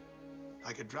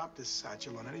 I could drop this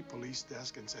satchel on any police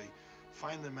desk and say,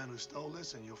 find the men who stole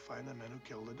this and you'll find the men who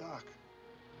killed the Doc.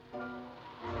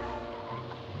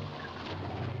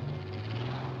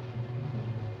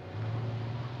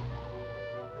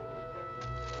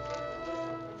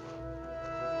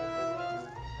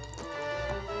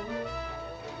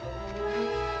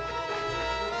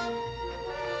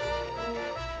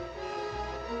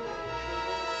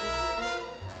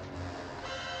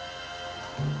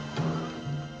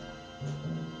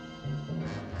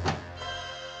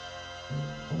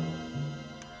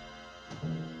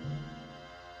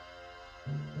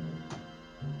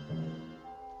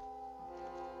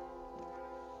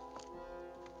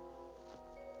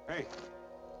 Hey.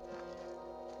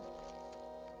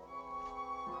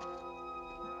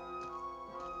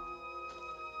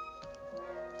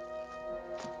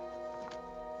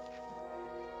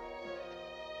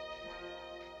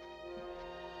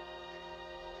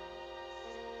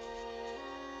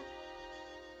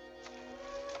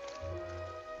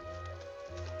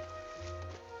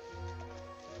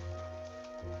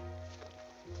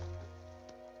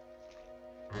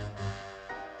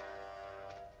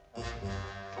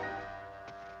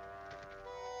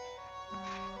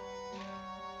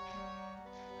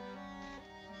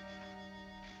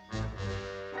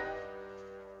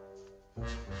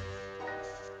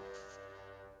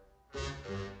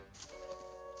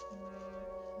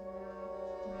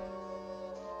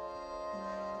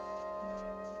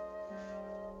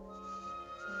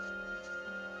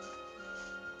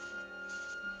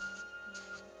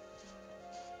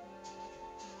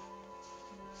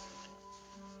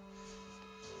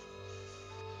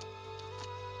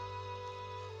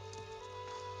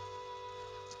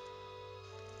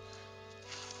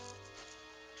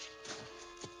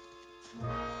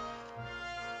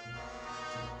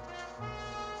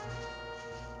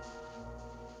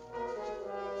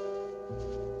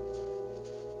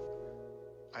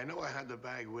 I know I had the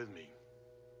bag with me.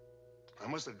 I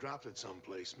must have dropped it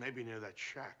someplace, maybe near that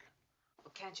shack.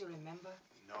 Well, can't you remember?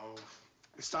 No.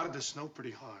 It started to snow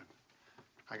pretty hard.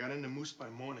 I got into Moose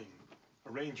by morning.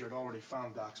 A ranger had already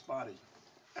found Doc's body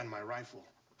and my rifle.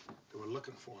 They were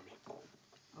looking for me. Well,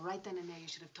 right then and there, you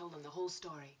should have told them the whole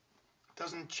story.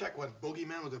 Doesn't check what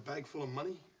bogeyman with a bag full of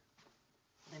money?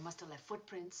 They must have left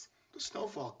footprints. The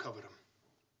snowfall covered them.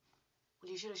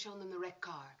 Well, you should have shown them the wrecked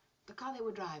car. The car they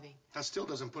were driving. That still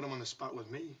doesn't put them on the spot with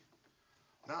me.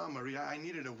 No, Maria, I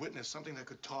needed a witness, something that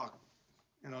could talk.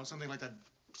 You know, something like that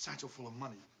satchel full of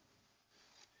money.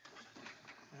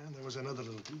 And there was another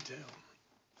little detail.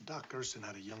 Doc Gerson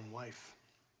had a young wife.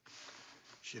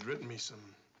 She had written me some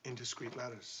indiscreet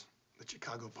letters. The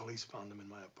Chicago police found them in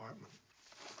my apartment.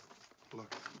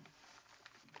 Look.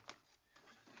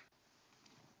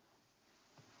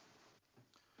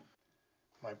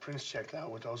 My prints checked out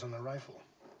with those on the rifle.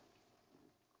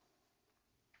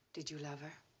 Did you love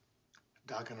her?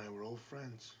 Doc and I were old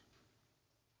friends.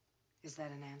 Is that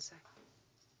an answer?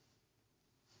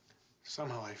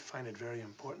 Somehow I find it very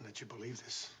important that you believe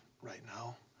this right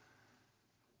now.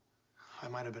 I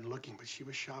might have been looking, but she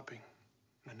was shopping.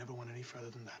 And I never went any further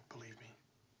than that, believe me.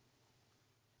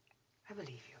 I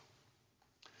believe you.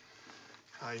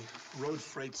 I rode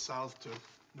freight south to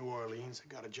New Orleans.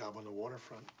 I got a job on the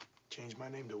waterfront. Changed my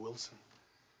name to Wilson.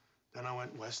 Then I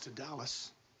went west to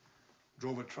Dallas.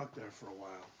 Drove a truck there for a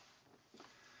while.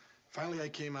 Finally, I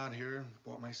came out here,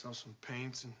 bought myself some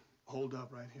paints, and holed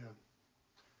up right here.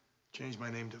 Changed my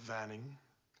name to Vanning.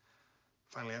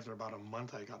 Finally, after about a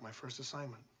month, I got my first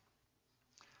assignment.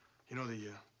 You know, the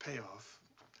payoff.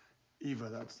 Eva,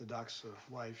 that's the doc's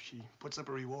wife, she puts up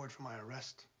a reward for my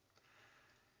arrest.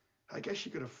 I guess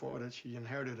she could afford it. She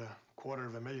inherited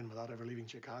 $250,000 without ever leaving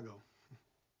Chicago.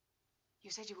 You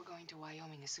said you were going to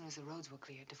Wyoming as soon as the roads were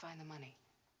cleared to find the money.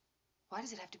 Why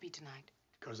does it have to be tonight?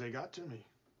 Because they got to me.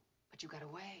 But you got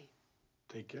away.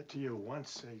 They get to you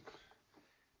once,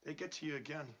 they get to you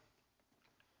again.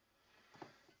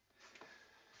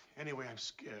 Anyway, I'm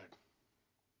scared.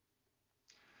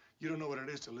 You don't know what it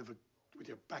is to live with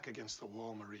your back against the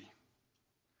wall, Marie.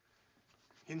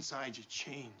 Inside, you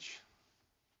change.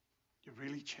 You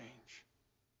really change.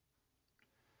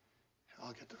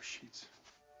 I'll get those sheets.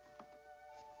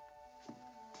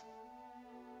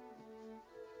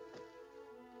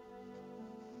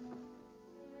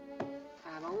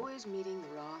 I'm always meeting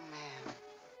the wrong man.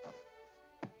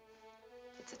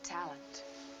 It's a talent.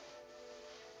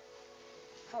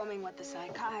 Forming what the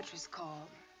psychiatrists call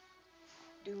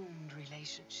doomed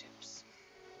relationships.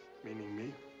 Meaning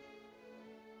me?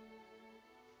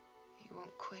 You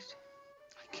won't quit?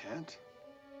 I can't.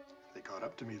 They caught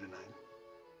up to me tonight.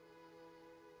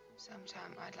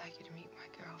 Sometime I'd like you to meet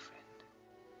my girlfriend.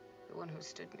 The one who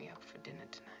stood me up for dinner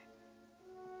tonight.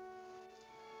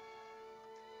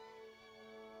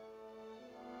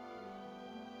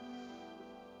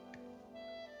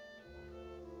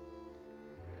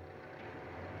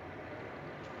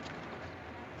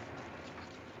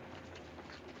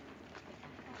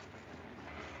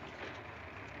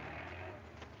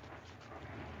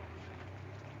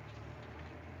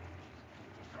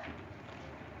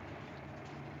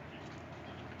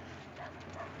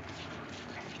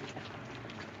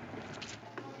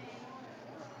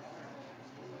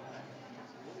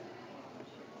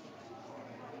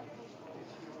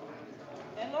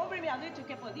 El hombre me ha dicho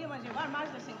que podíamos llevar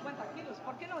más de 50 kilos.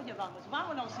 ¿Por qué no llevamos?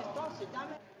 Vámonos entonces,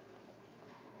 dame.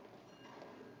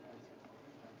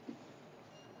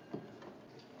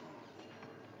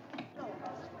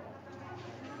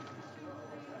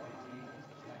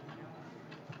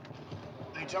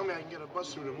 They tell me I can get a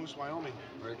bus through to Moose, Wyoming.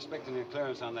 We're expecting a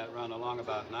clearance on that run along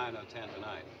about 9 or 10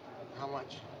 tonight. How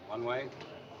much? One way,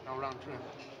 No round trip.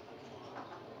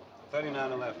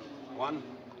 39 left. One,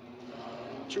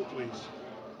 2, please.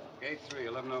 gate 3,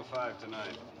 11:05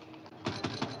 tonight.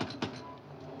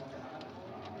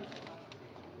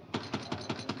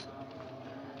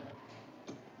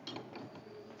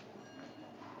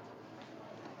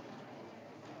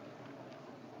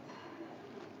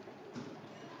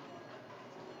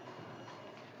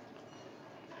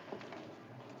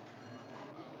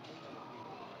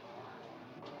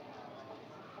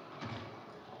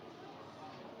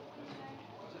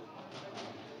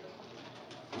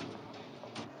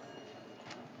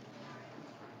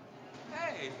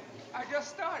 Hey, I just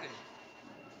started.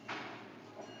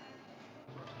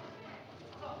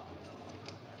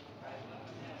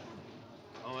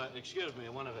 Oh, excuse me,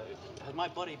 has my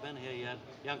buddy been here yet?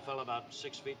 Young fella about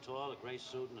 6 feet tall, a gray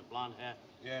suit and a blonde hair.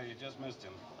 Yeah, you just missed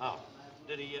him. Oh,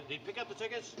 did he pick up the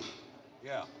tickets?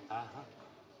 Yeah.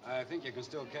 Uh-huh. I think you can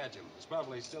still catch him. He's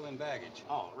probably still in baggage.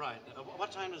 Oh, right.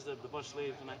 What time does the bus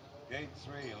leave tonight? Gate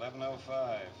 3, 11:05.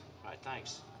 All right,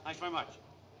 thanks. Thanks very much.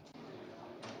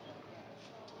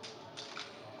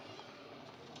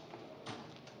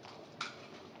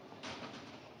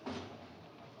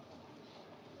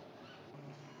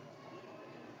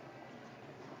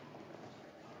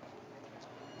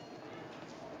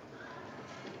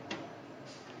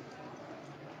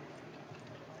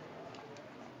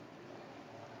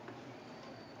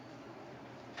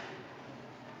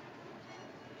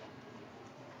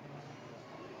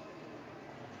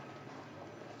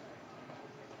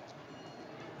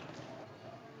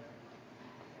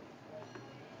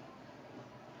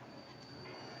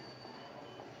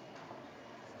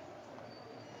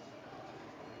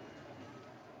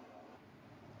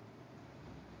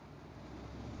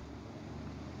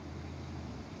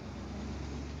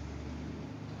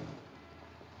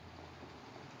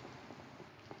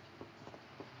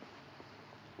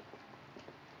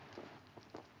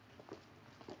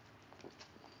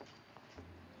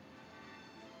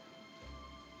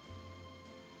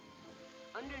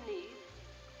 Underneath,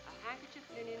 a handkerchief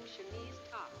linen chemise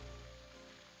top.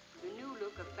 The new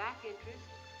look of back interest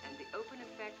and the open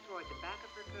effect toward the back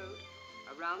of her coat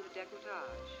around the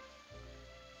décolletage.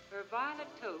 Her violet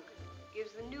toque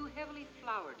gives the new heavily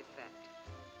flowered effect.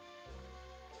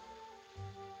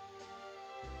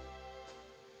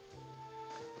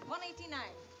 $189.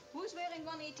 Who's wearing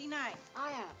 $189? I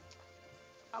am.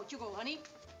 Out you go, honey.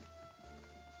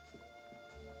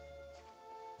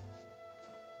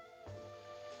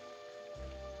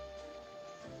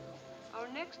 Our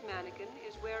next mannequin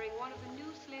is wearing one of the new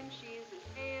slim sheaths in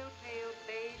pale, pale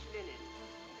beige linen.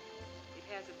 It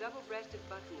has a double-breasted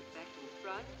button effect in the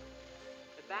front.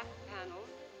 The back panel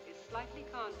is slightly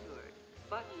contoured,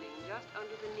 buttoning just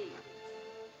under the knee.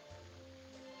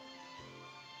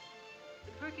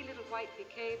 The perky little white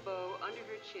piqué bow under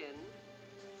her chin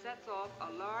sets off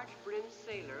a large brimmed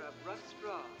sailor of rough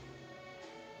straw.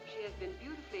 She has been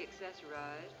beautifully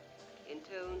accessorized in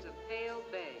tones of pale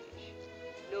beige.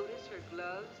 Notice her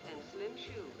gloves and slim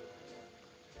shoes.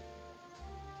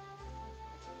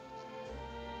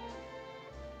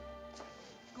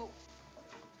 Go.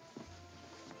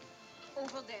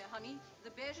 Over there, honey.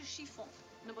 The beige chiffon.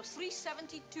 Number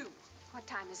 372. What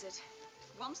time is it?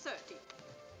 1:30.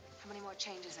 How many more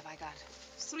changes have I got?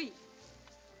 3.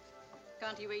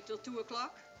 Can't he wait till 2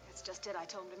 o'clock? That's just it. I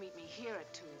told him to meet me here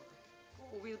at 2.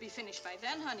 Oh, we'll be finished by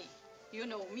then, honey. You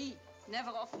know me.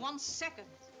 Never off 1 second.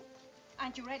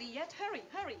 Aren't you ready yet? Hurry,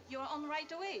 hurry. You're on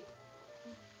right away.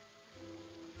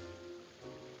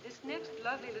 This next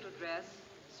lovely little dress,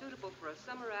 suitable for a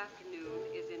summer afternoon,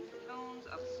 is in tones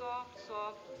of soft,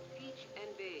 soft peach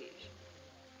and beige.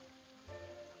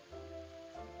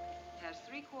 It has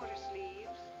 3/4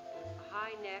 sleeves, a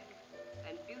high neck,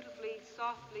 and beautifully,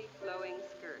 softly flowing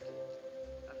skirt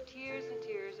of tiers and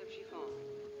tiers of chiffon.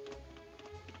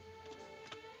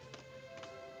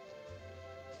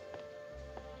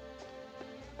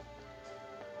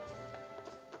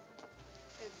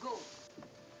 Go.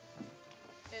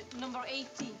 Number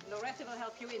 18. Loretta will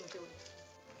help you into it.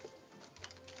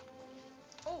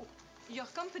 Oh, your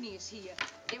company is here.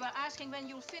 They were asking when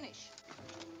you'll finish.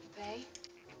 They?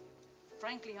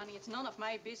 Frankly, honey, it's none of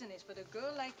my business, but a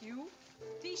girl like you,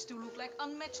 these two look like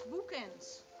unmatched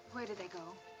bookends. Where did they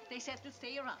go? They said to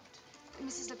stay around.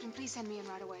 Mrs. Lipton, please send me in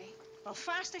right away. Well,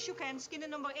 fast as you can. Skin in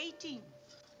number 18.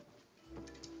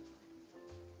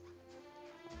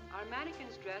 Our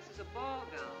mannequin's dress is a ball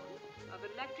gown of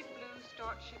electric blue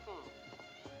starched chiffon.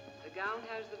 The gown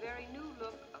has the very new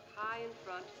look of high in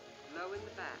front, low in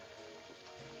the back.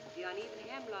 The uneven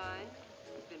hemline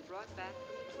has been brought back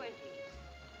from the 20s.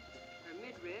 Her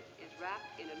midriff is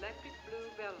wrapped in electric blue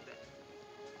velvet.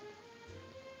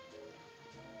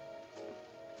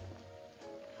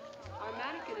 Our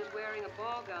mannequin is wearing a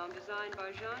ball gown designed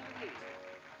by Jean-Louis.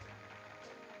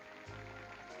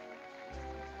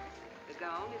 The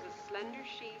gown is a slender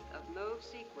sheath of mauve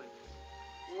sequins,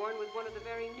 worn with one of the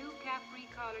very new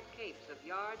capri-collared capes of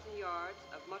yards and yards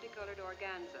of multicolored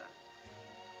organza.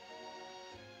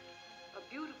 A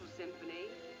beautiful symphony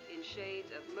in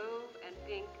shades of mauve and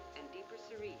pink and deeper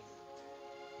cerise.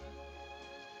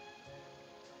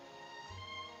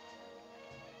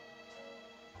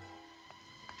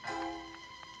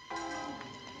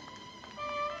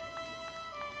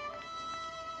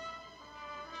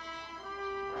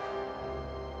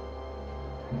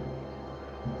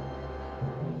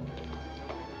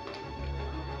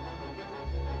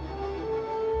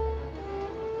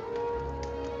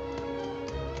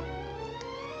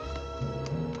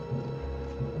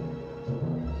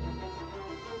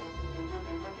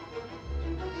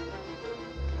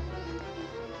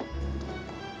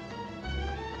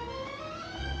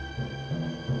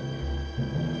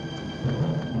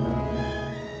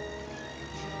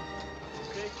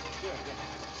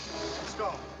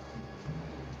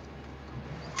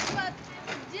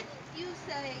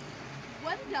 say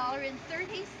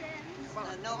 $1.30.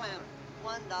 No, ma'am.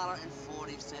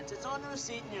 $1.40. It's on the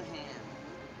receipt in your hand.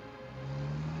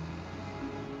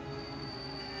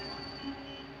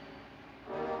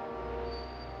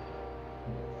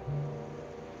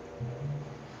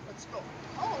 Let's go.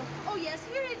 Oh, yes,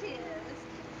 here it is.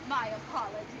 My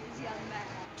apologies, young man.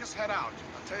 Just head out.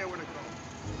 I'll tell you where to go.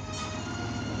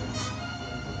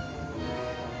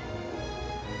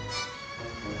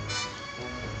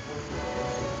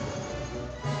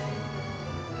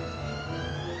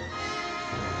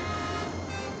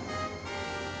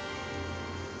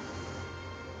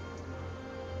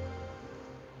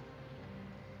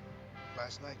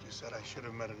 Last night you said I should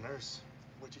have met a nurse.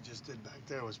 What you just did back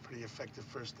there was pretty effective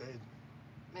first aid.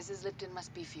 Mrs. Lipton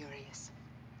must be furious.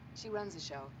 She runs the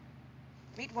show.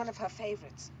 Meet one of her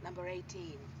favorites, number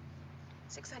 18.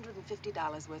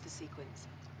 $650 worth of sequins.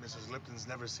 Mrs. Lipton's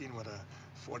never seen what a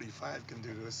 45 can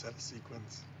do to a set of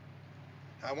sequins.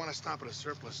 I want to stop at a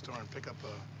surplus store and pick up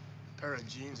a pair of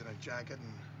jeans and a jacket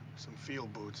and some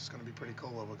field boots. It's going to be pretty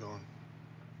cold where we're going.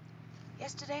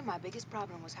 Yesterday, my biggest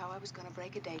problem was how I was going to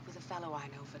break a date with a fellow I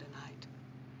know for tonight.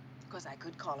 Of course, I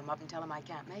could call him up and tell him I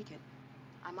can't make it.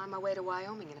 I'm on my way to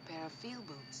Wyoming in a pair of field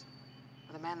boots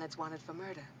with a man that's wanted for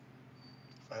murder.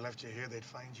 If I left you here, they'd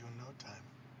find you in no time.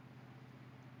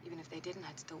 Even if they didn't,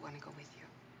 I'd still want to go with you.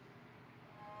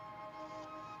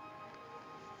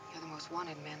 You're the most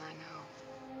wanted man I know.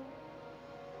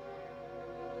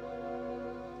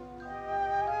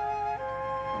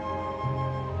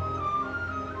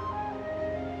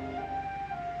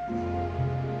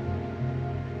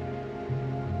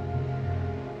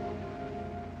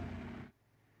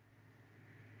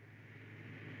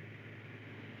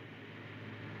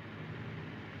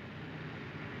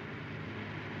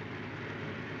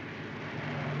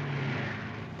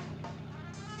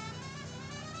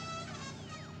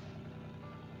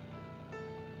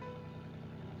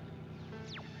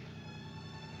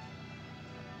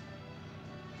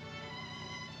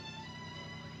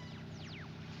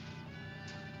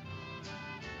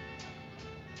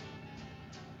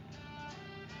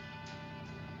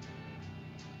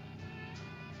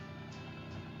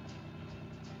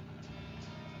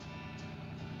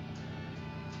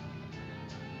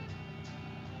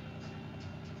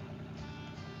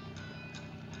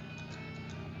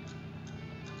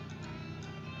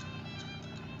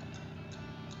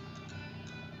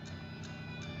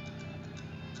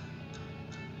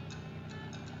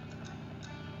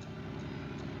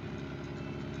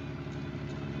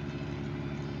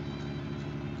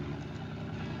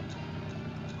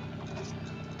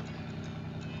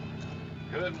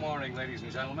 Good morning, ladies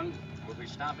and gentlemen. We'll be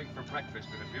stopping for breakfast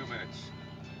in a few minutes.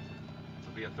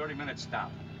 It'll be a 30-minute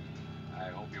stop. I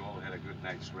hope you all had a good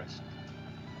night's rest.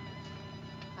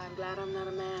 I'm glad I'm not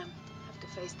a man. I have to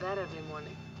face that every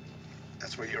morning.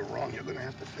 That's where you're wrong. You're going to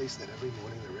have to face that every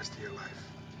morning the rest of your life.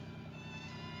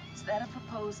 Is that a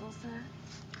proposal, sir?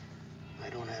 I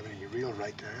don't have any real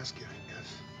right to ask you, I guess.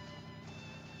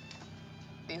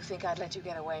 Do you think I'd let you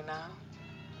get away now?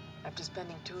 After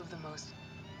spending two of the most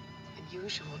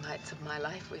unusual nights of my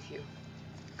life with you.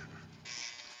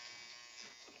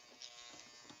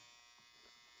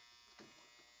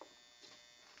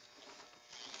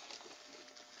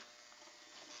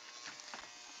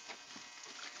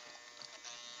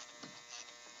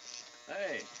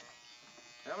 Hey,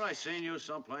 haven't I seen you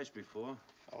someplace before?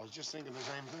 I was just thinking the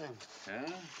same thing.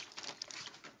 Yeah?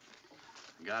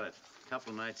 Got it. A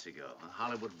couple of nights ago. On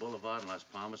Hollywood Boulevard in Las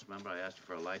Palmas. Remember I asked you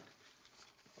for a light?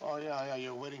 Oh, yeah.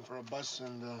 You're waiting for a bus,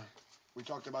 and we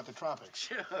talked about the tropics.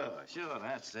 Sure,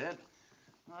 that's it.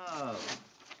 Oh.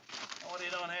 What are you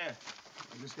doing here?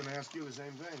 I'm just going to ask you the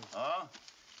same thing. Oh?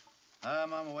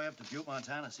 I'm on my way up to Butte,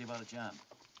 Montana to see about a job.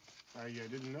 I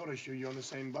didn't notice you. You on the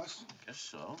same bus? Guess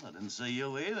so. I didn't see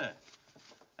you either.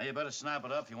 Hey, you better snap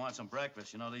it up if you want some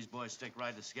breakfast. You know, these boys stick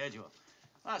right to schedule.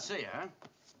 I'll see you, huh?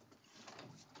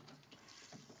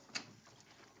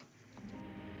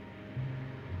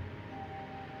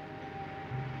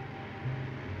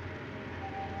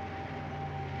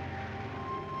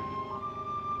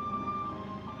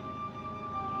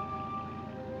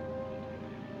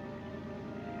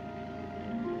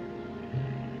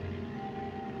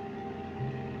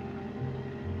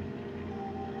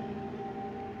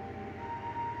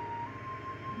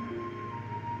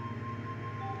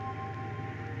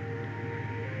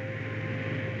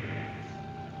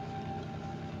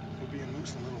 In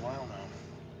a little while now.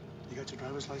 You got your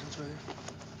driver's license ready?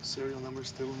 Serial number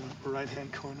still in the upper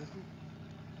right-hand corner.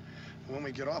 And when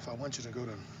we get off, I want you to go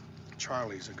to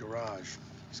Charlie's, a garage.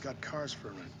 He's got cars for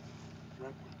rent.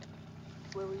 Rent one.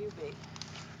 Where will you be?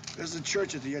 There's a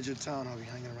church at the edge of town. I'll be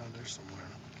hanging around there somewhere.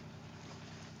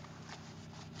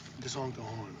 Just honk the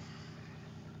horn.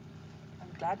 I'm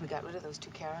glad we got rid of those two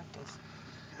characters.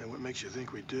 Yeah, what makes you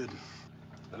think we did?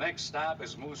 The next stop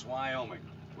is Moose, Wyoming.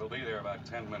 We'll be there about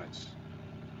 10 minutes.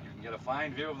 You can get a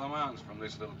fine view of the mountains from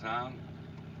this little town.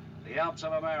 The Alps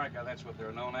of America, that's what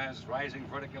they're known as, rising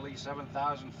vertically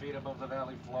 7,000 feet above the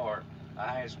valley floor. The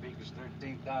highest peak is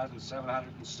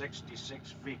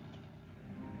 13,766 feet.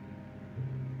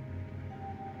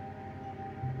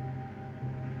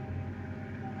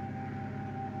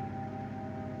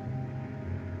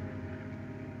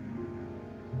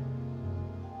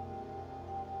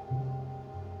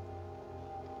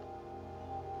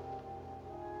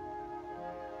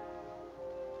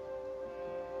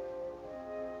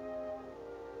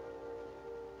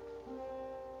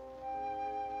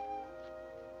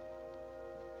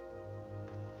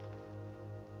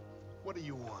 What do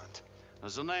you want?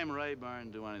 Does the name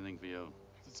Rayburn do anything for you?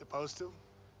 Is it supposed to?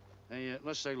 Hey,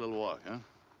 let's take a little walk, huh?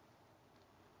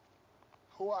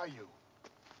 Who are you?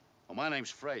 Well, my name's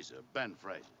Fraser, Ben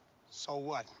Fraser. So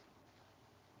what?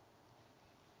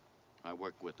 I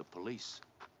work with the police.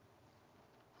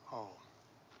 Oh.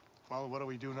 Well, what do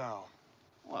we do now?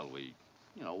 Well, we,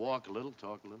 walk a little,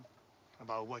 talk a little.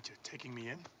 About what, you're taking me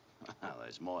in? Well,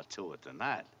 there's more to it than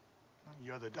that.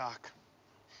 You're the doc.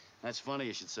 That's funny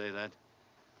you should say that.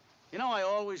 I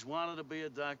always wanted to be a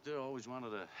doctor, always wanted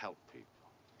to help people.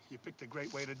 You picked a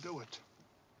great way to do it.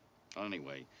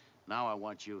 Anyway, now I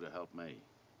want you to help me.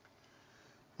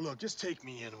 Look, just take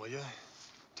me in, will you?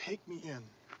 Take me in.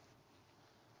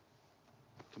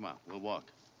 Come on, we'll walk.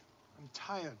 I'm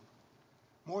tired.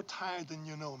 More tired than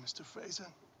you know, Mr. Fraser.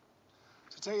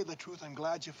 To tell you the truth, I'm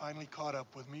glad you finally caught up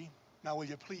with me. Now, will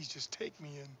you please just take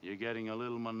me in? You're getting a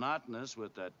little monotonous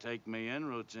with that take me in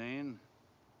routine.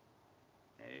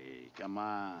 Hey, come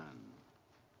on.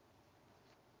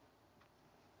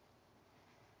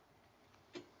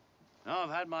 No, I've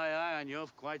had my eye on you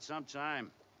for quite some time.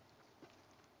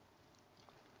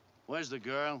 Where's the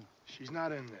girl? She's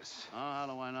not in this. Oh, how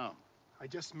do I know? I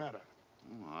just met her.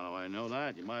 Oh, how do I know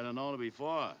that? You might have known her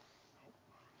before.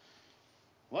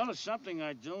 Well, it's something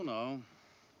I do know.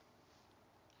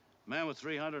 A man with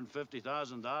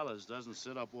 $350,000 doesn't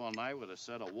sit up all night with a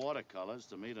set of watercolors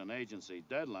to meet an agency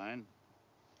deadline.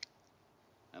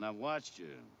 And I've watched you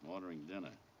ordering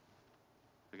dinner,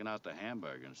 picking out the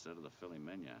hamburger instead of the filet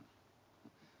mignon.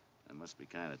 It must be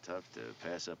kind of tough to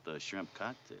pass up those shrimp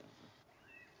cocktails.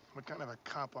 What kind of a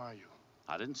cop are you?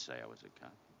 I didn't say I was a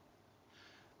cop.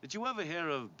 Did you ever hear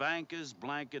of bankers'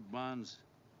 blanket bonds?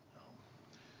 No.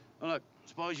 Well, look,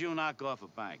 suppose you knock off a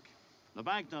bank. The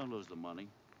bank don't lose the money.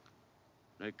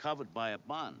 They're covered by a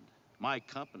bond. My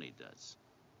company does.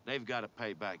 They've got to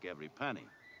pay back every penny.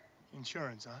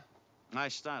 Insurance, huh? I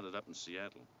started up in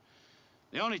Seattle.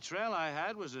 The only trail I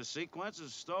had was a sequence of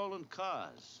stolen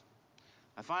cars.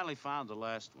 I finally found the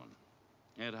last one.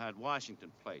 It had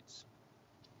Washington plates.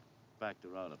 Backed the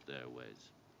road up their ways.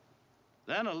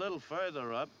 Then a little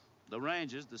further up, the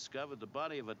Rangers discovered the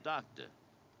body of a doctor.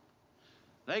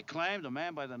 They claimed a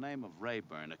man by the name of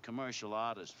Rayburn, a commercial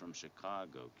artist from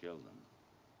Chicago, killed him.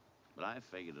 But I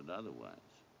figured it otherwise.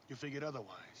 You figured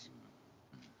otherwise?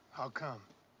 How come?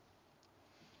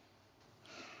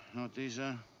 You know what these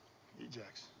are?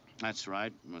 Ejects. That's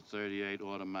right, I'm a .38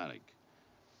 automatic.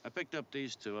 I picked up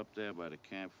these two up there by the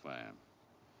campfire.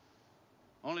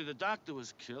 Only the doctor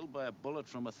was killed by a bullet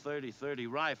from a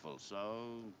 .30 rifle,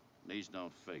 so these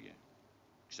don't figure.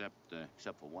 Except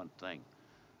for one thing.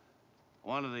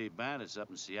 One of the bandits up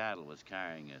in Seattle was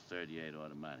carrying a .38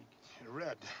 automatic.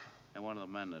 Red. And one of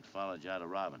the men that followed you out of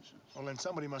Robinson's. Well, then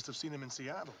somebody must have seen him in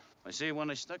Seattle. I see, when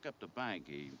they stuck up the bank,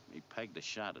 he pegged a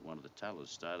shot at one of the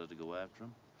tellers, started to go after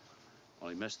him.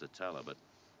 Well, he missed the teller, but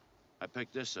I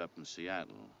picked this up in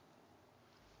Seattle.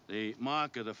 The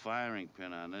mark of the firing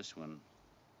pin on this one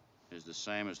is the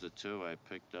same as the two I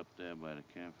picked up there by the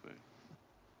campfire.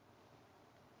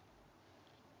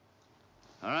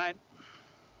 All right.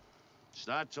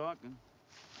 Start talking.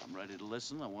 I'm ready to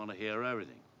listen. I want to hear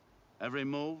everything. Every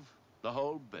move, the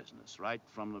whole business, right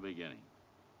from the beginning.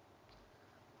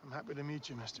 I'm happy to meet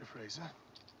you, Mr. Fraser.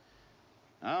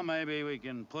 Well, maybe we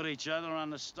can put each other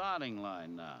on the starting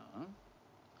line now, huh?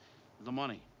 The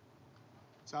money.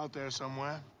 It's out there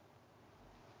somewhere.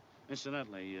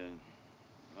 Incidentally,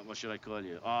 what should I call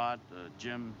you? Art,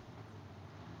 Jim?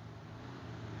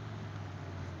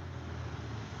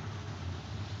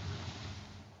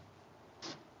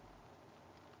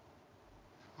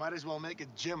 Might as well make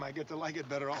it Jim. I get to like it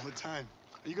better all the time.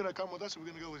 Are you gonna come with us, or are we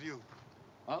gonna go with you?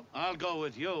 Well, I'll go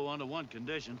with you under one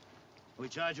condition. We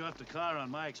charge you off the car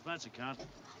on my expense account.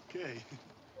 Okay.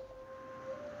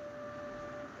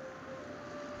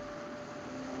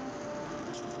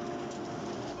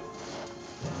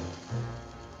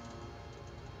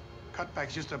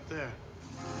 Cutback's just up there.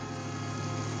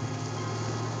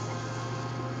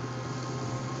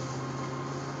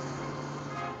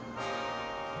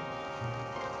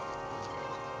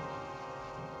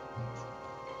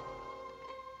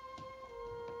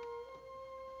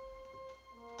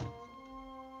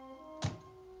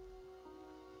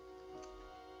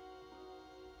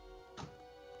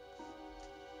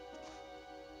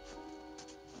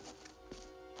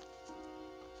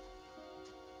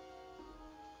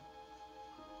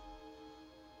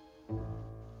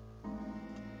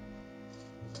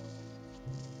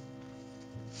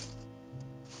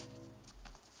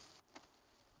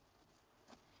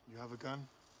 You have a gun?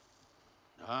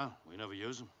 Nah, we never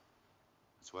use them.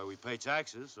 That's why we pay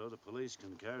taxes, so the police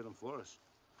can carry them for us.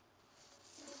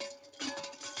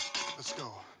 Let's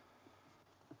go.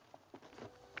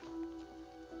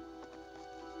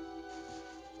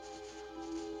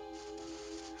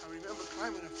 I remember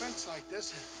climbing a fence like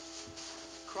this and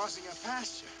crossing a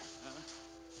pasture.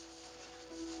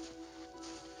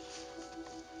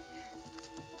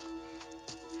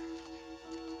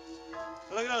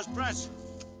 Look at those prints.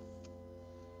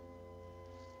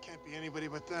 Can't be anybody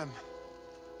but them.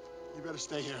 You better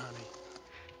stay here, honey.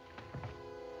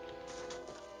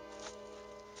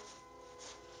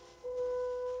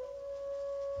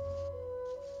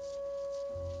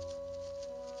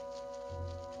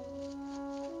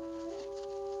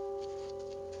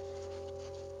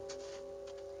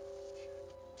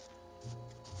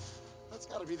 That's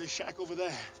gotta be the shack over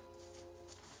there.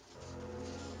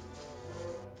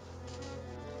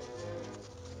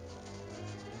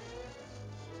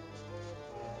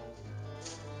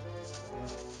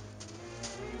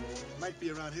 Might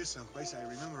be around here someplace. I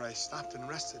remember I stopped and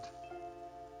rested.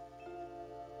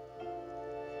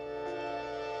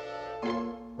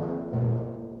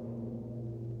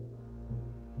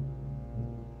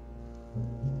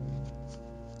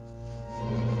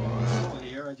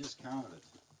 Here, I just counted it.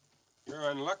 You're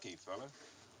unlucky, fella.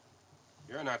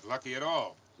 You're not lucky at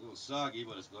all. It's a little soggy,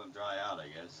 but it's going to dry out, I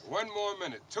guess. One more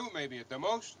minute, 2 maybe at the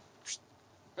most.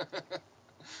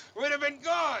 We'd have been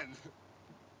gone.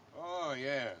 Oh,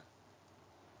 yeah.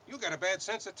 You got a bad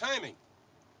sense of timing.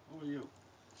 Who are you?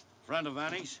 Friend of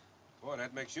Annie's? Boy,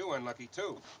 that makes you unlucky,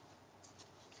 too.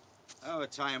 I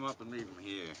would tie him up and leave him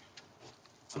here.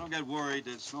 I don't get worried.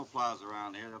 There's snowplows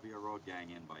around here. There'll be a road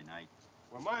gang in by night.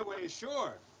 Well, my way is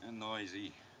sure. And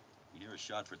noisy. You hear a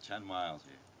shot for 10 miles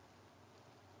here.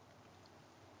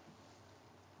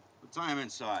 We'll tie him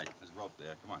inside. There's rope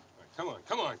there. Come on. All right, come on,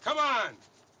 come on, come on!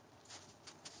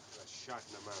 A shot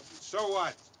in the mountains. So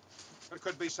what? There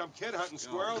could be some kid hunting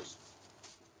squirrels.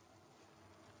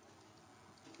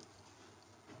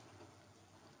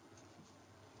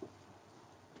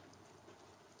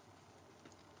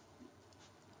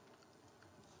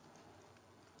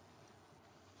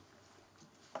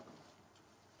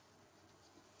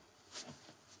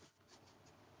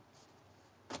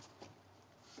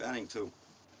 Banning, too.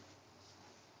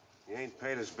 He ain't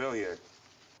paid his bill yet.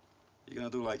 You gonna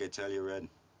do like I tell you, Red?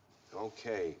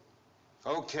 Okay.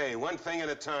 Okay, one thing at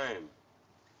a time.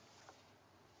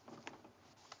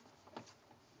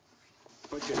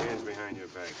 Put your hands behind your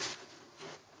back.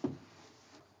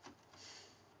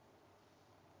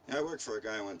 Yeah, I worked for a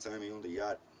guy one time. He owned a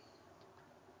yacht.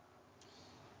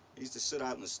 He used to sit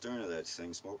out in the stern of that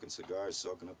thing, smoking cigars,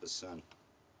 soaking up the sun.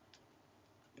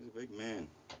 He's a big man.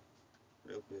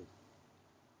 Real big.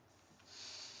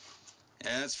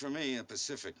 Yeah, that's for me, a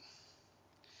Pacific.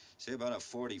 Say about a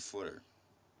 40-footer.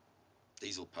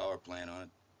 Diesel power plant on it.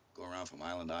 Go around from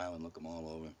island to island, look them all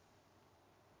over.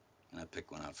 And I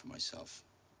pick one out for myself.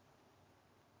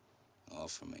 All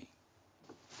for me.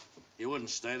 You wouldn't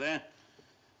stay there.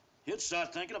 You'd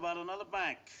start thinking about another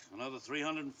bank, another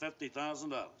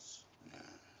 $350,000. Nah.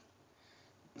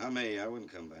 Not me. I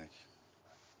wouldn't come back.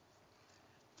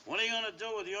 What are you going to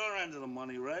do with your end of the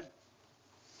money, Red?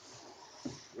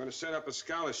 I'm going to set up a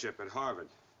scholarship at Harvard.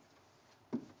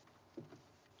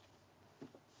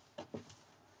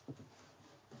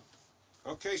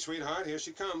 Okay, sweetheart, here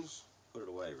she comes. Put it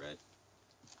away, Red.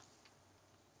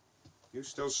 You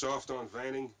still soft on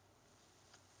Vanning?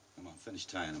 Come on, finish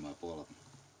tying them up, all of them.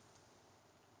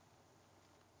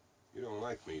 You don't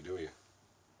like me, do you?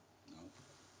 No.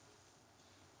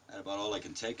 That's about all I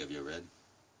can take of you, Red.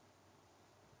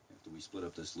 After we split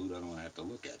up this loot, I don't want to have to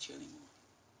look at you anymore.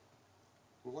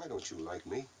 Well, why don't you like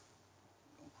me?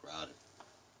 Don't crowd it.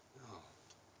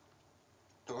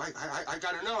 No, I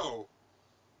gotta know.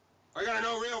 I gotta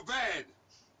know real bad.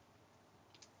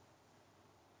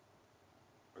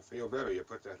 I feel better you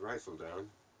put that rifle down.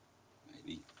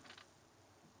 Maybe.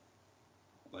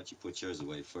 Why don't you put yours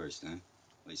away first, huh? What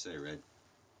do you say, Red?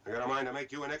 I got a mind to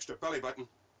make you an extra belly button.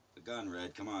 The gun,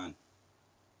 Red, come on.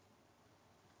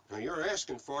 Now, you're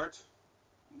asking for it.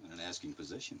 I'm in an asking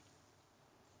position.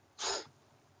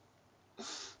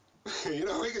 You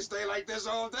know, we could stay like this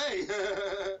all day.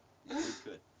 Yeah,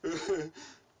 we could.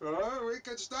 Well, we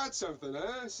could start something,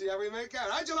 huh? See how we make out.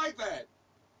 How'd you like that?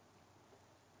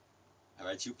 All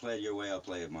right, you play it your way, I'll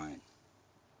play it mine.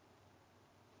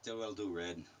 Tell you what I'll do,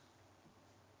 Red.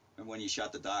 Remember when you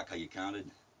shot the doc, how you counted?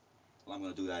 Well, I'm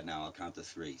gonna do that now. I'll count to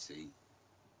 3, see?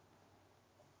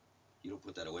 You don't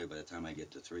put that away by the time I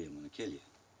get to 3, I'm gonna kill you.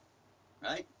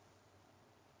 Right?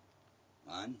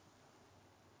 1,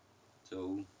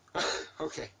 2.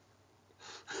 Okay.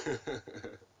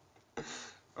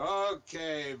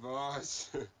 Okay, boss.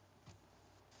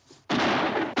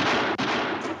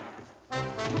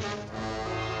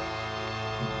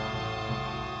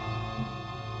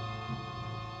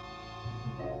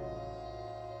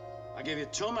 I give you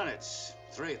 2 minutes,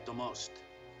 3 at the most.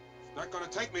 It's not gonna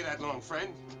take me that long,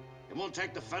 friend. It won't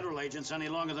take the federal agents any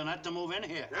longer than that to move in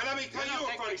here. Now let me tell you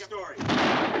a funny story.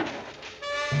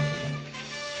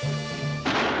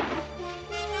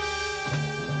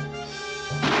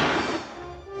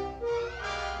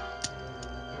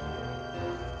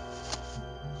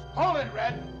 Hold it,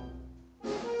 Red. I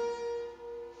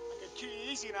could kill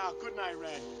you easy now, couldn't I,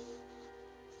 Red?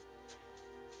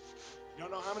 You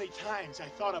don't know how many times I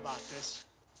thought about this.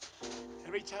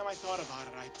 Every time I thought about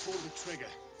it, I pulled the trigger.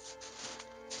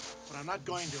 But I'm not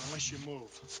going to unless you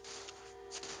move.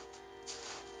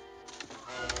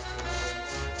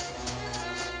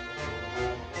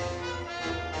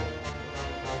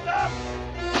 Stop!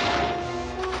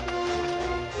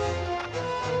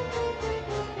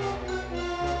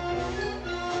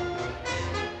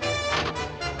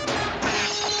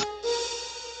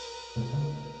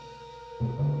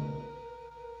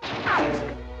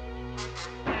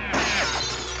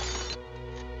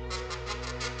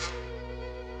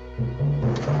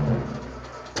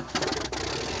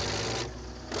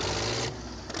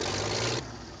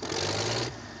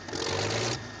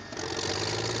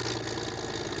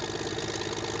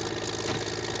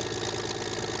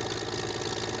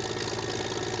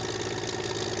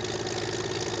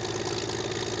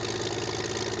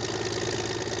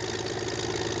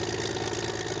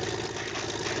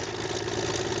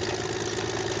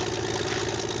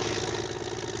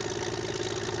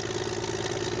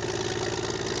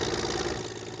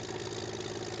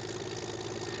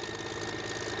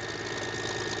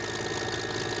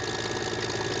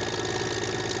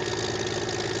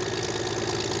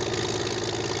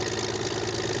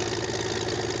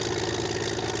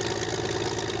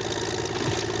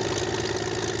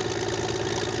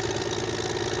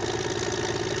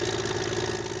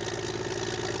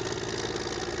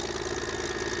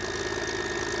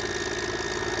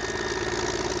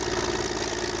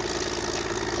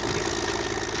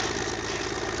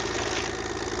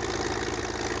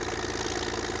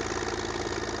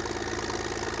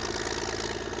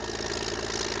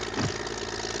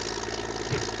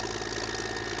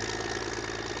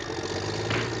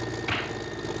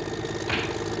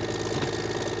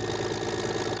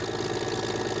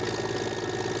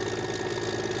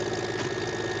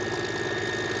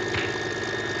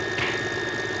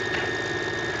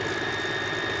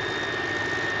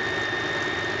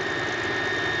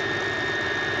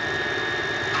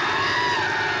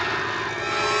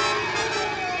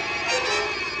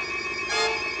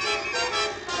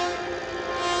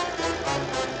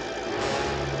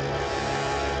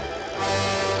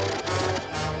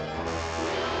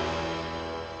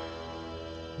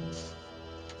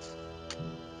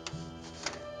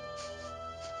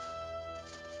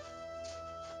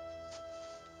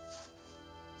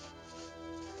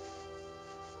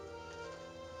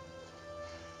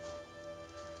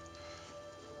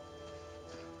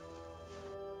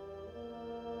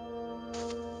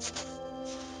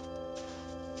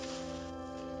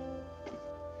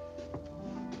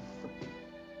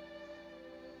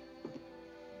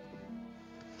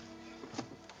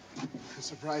 I'm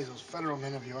surprised those federal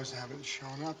men of yours haven't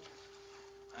shown up.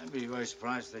 I'd be very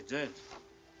surprised if they did.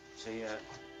 See,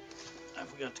 I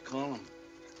forgot to call them.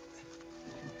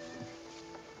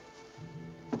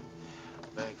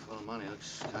 A bag full of money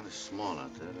looks kind of small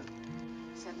out there.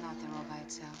 Sitting out there all by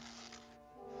itself.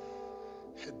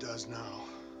 It does now.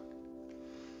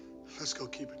 Let's go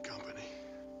keep it company.